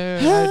are there?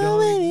 How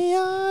many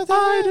are there?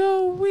 I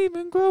don't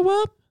even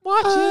grow up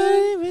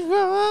watching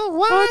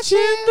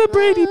Watching the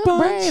Brady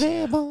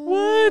Bunch.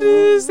 What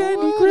is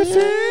Andy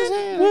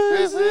Griffin? What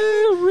is it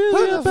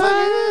really Who the fuck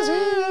is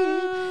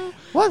about?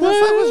 What the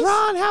fuck was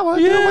Ron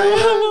Howard Yeah, doing?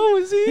 what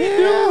was he Yeah,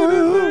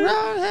 doing?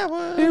 Ron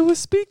Howard. It was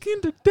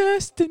speaking to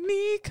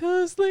destiny,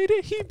 'cause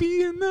later he'd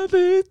be in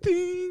other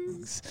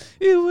things.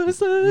 It was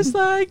just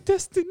like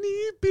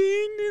destiny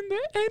being in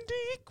the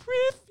Andy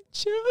Griffin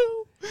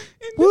show.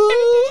 In the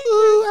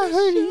Woo, Andy I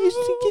heard he Griffin used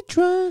to show. get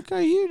drunk. I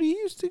heard he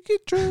used to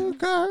get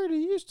drunk. I heard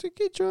he used to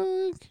get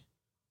drunk.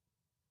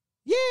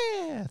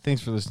 Yeah.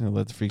 Thanks for listening to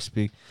Let the Freak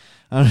Speak.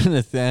 I'm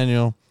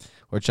Nathaniel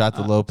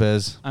Horchata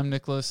Lopez. I'm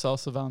Nicholas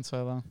Salsa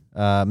Valenzuela.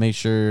 Make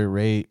sure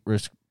rate,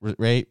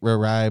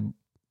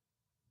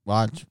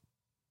 watch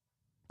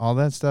all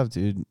that stuff,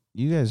 dude.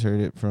 You guys heard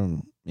it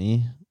from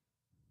me.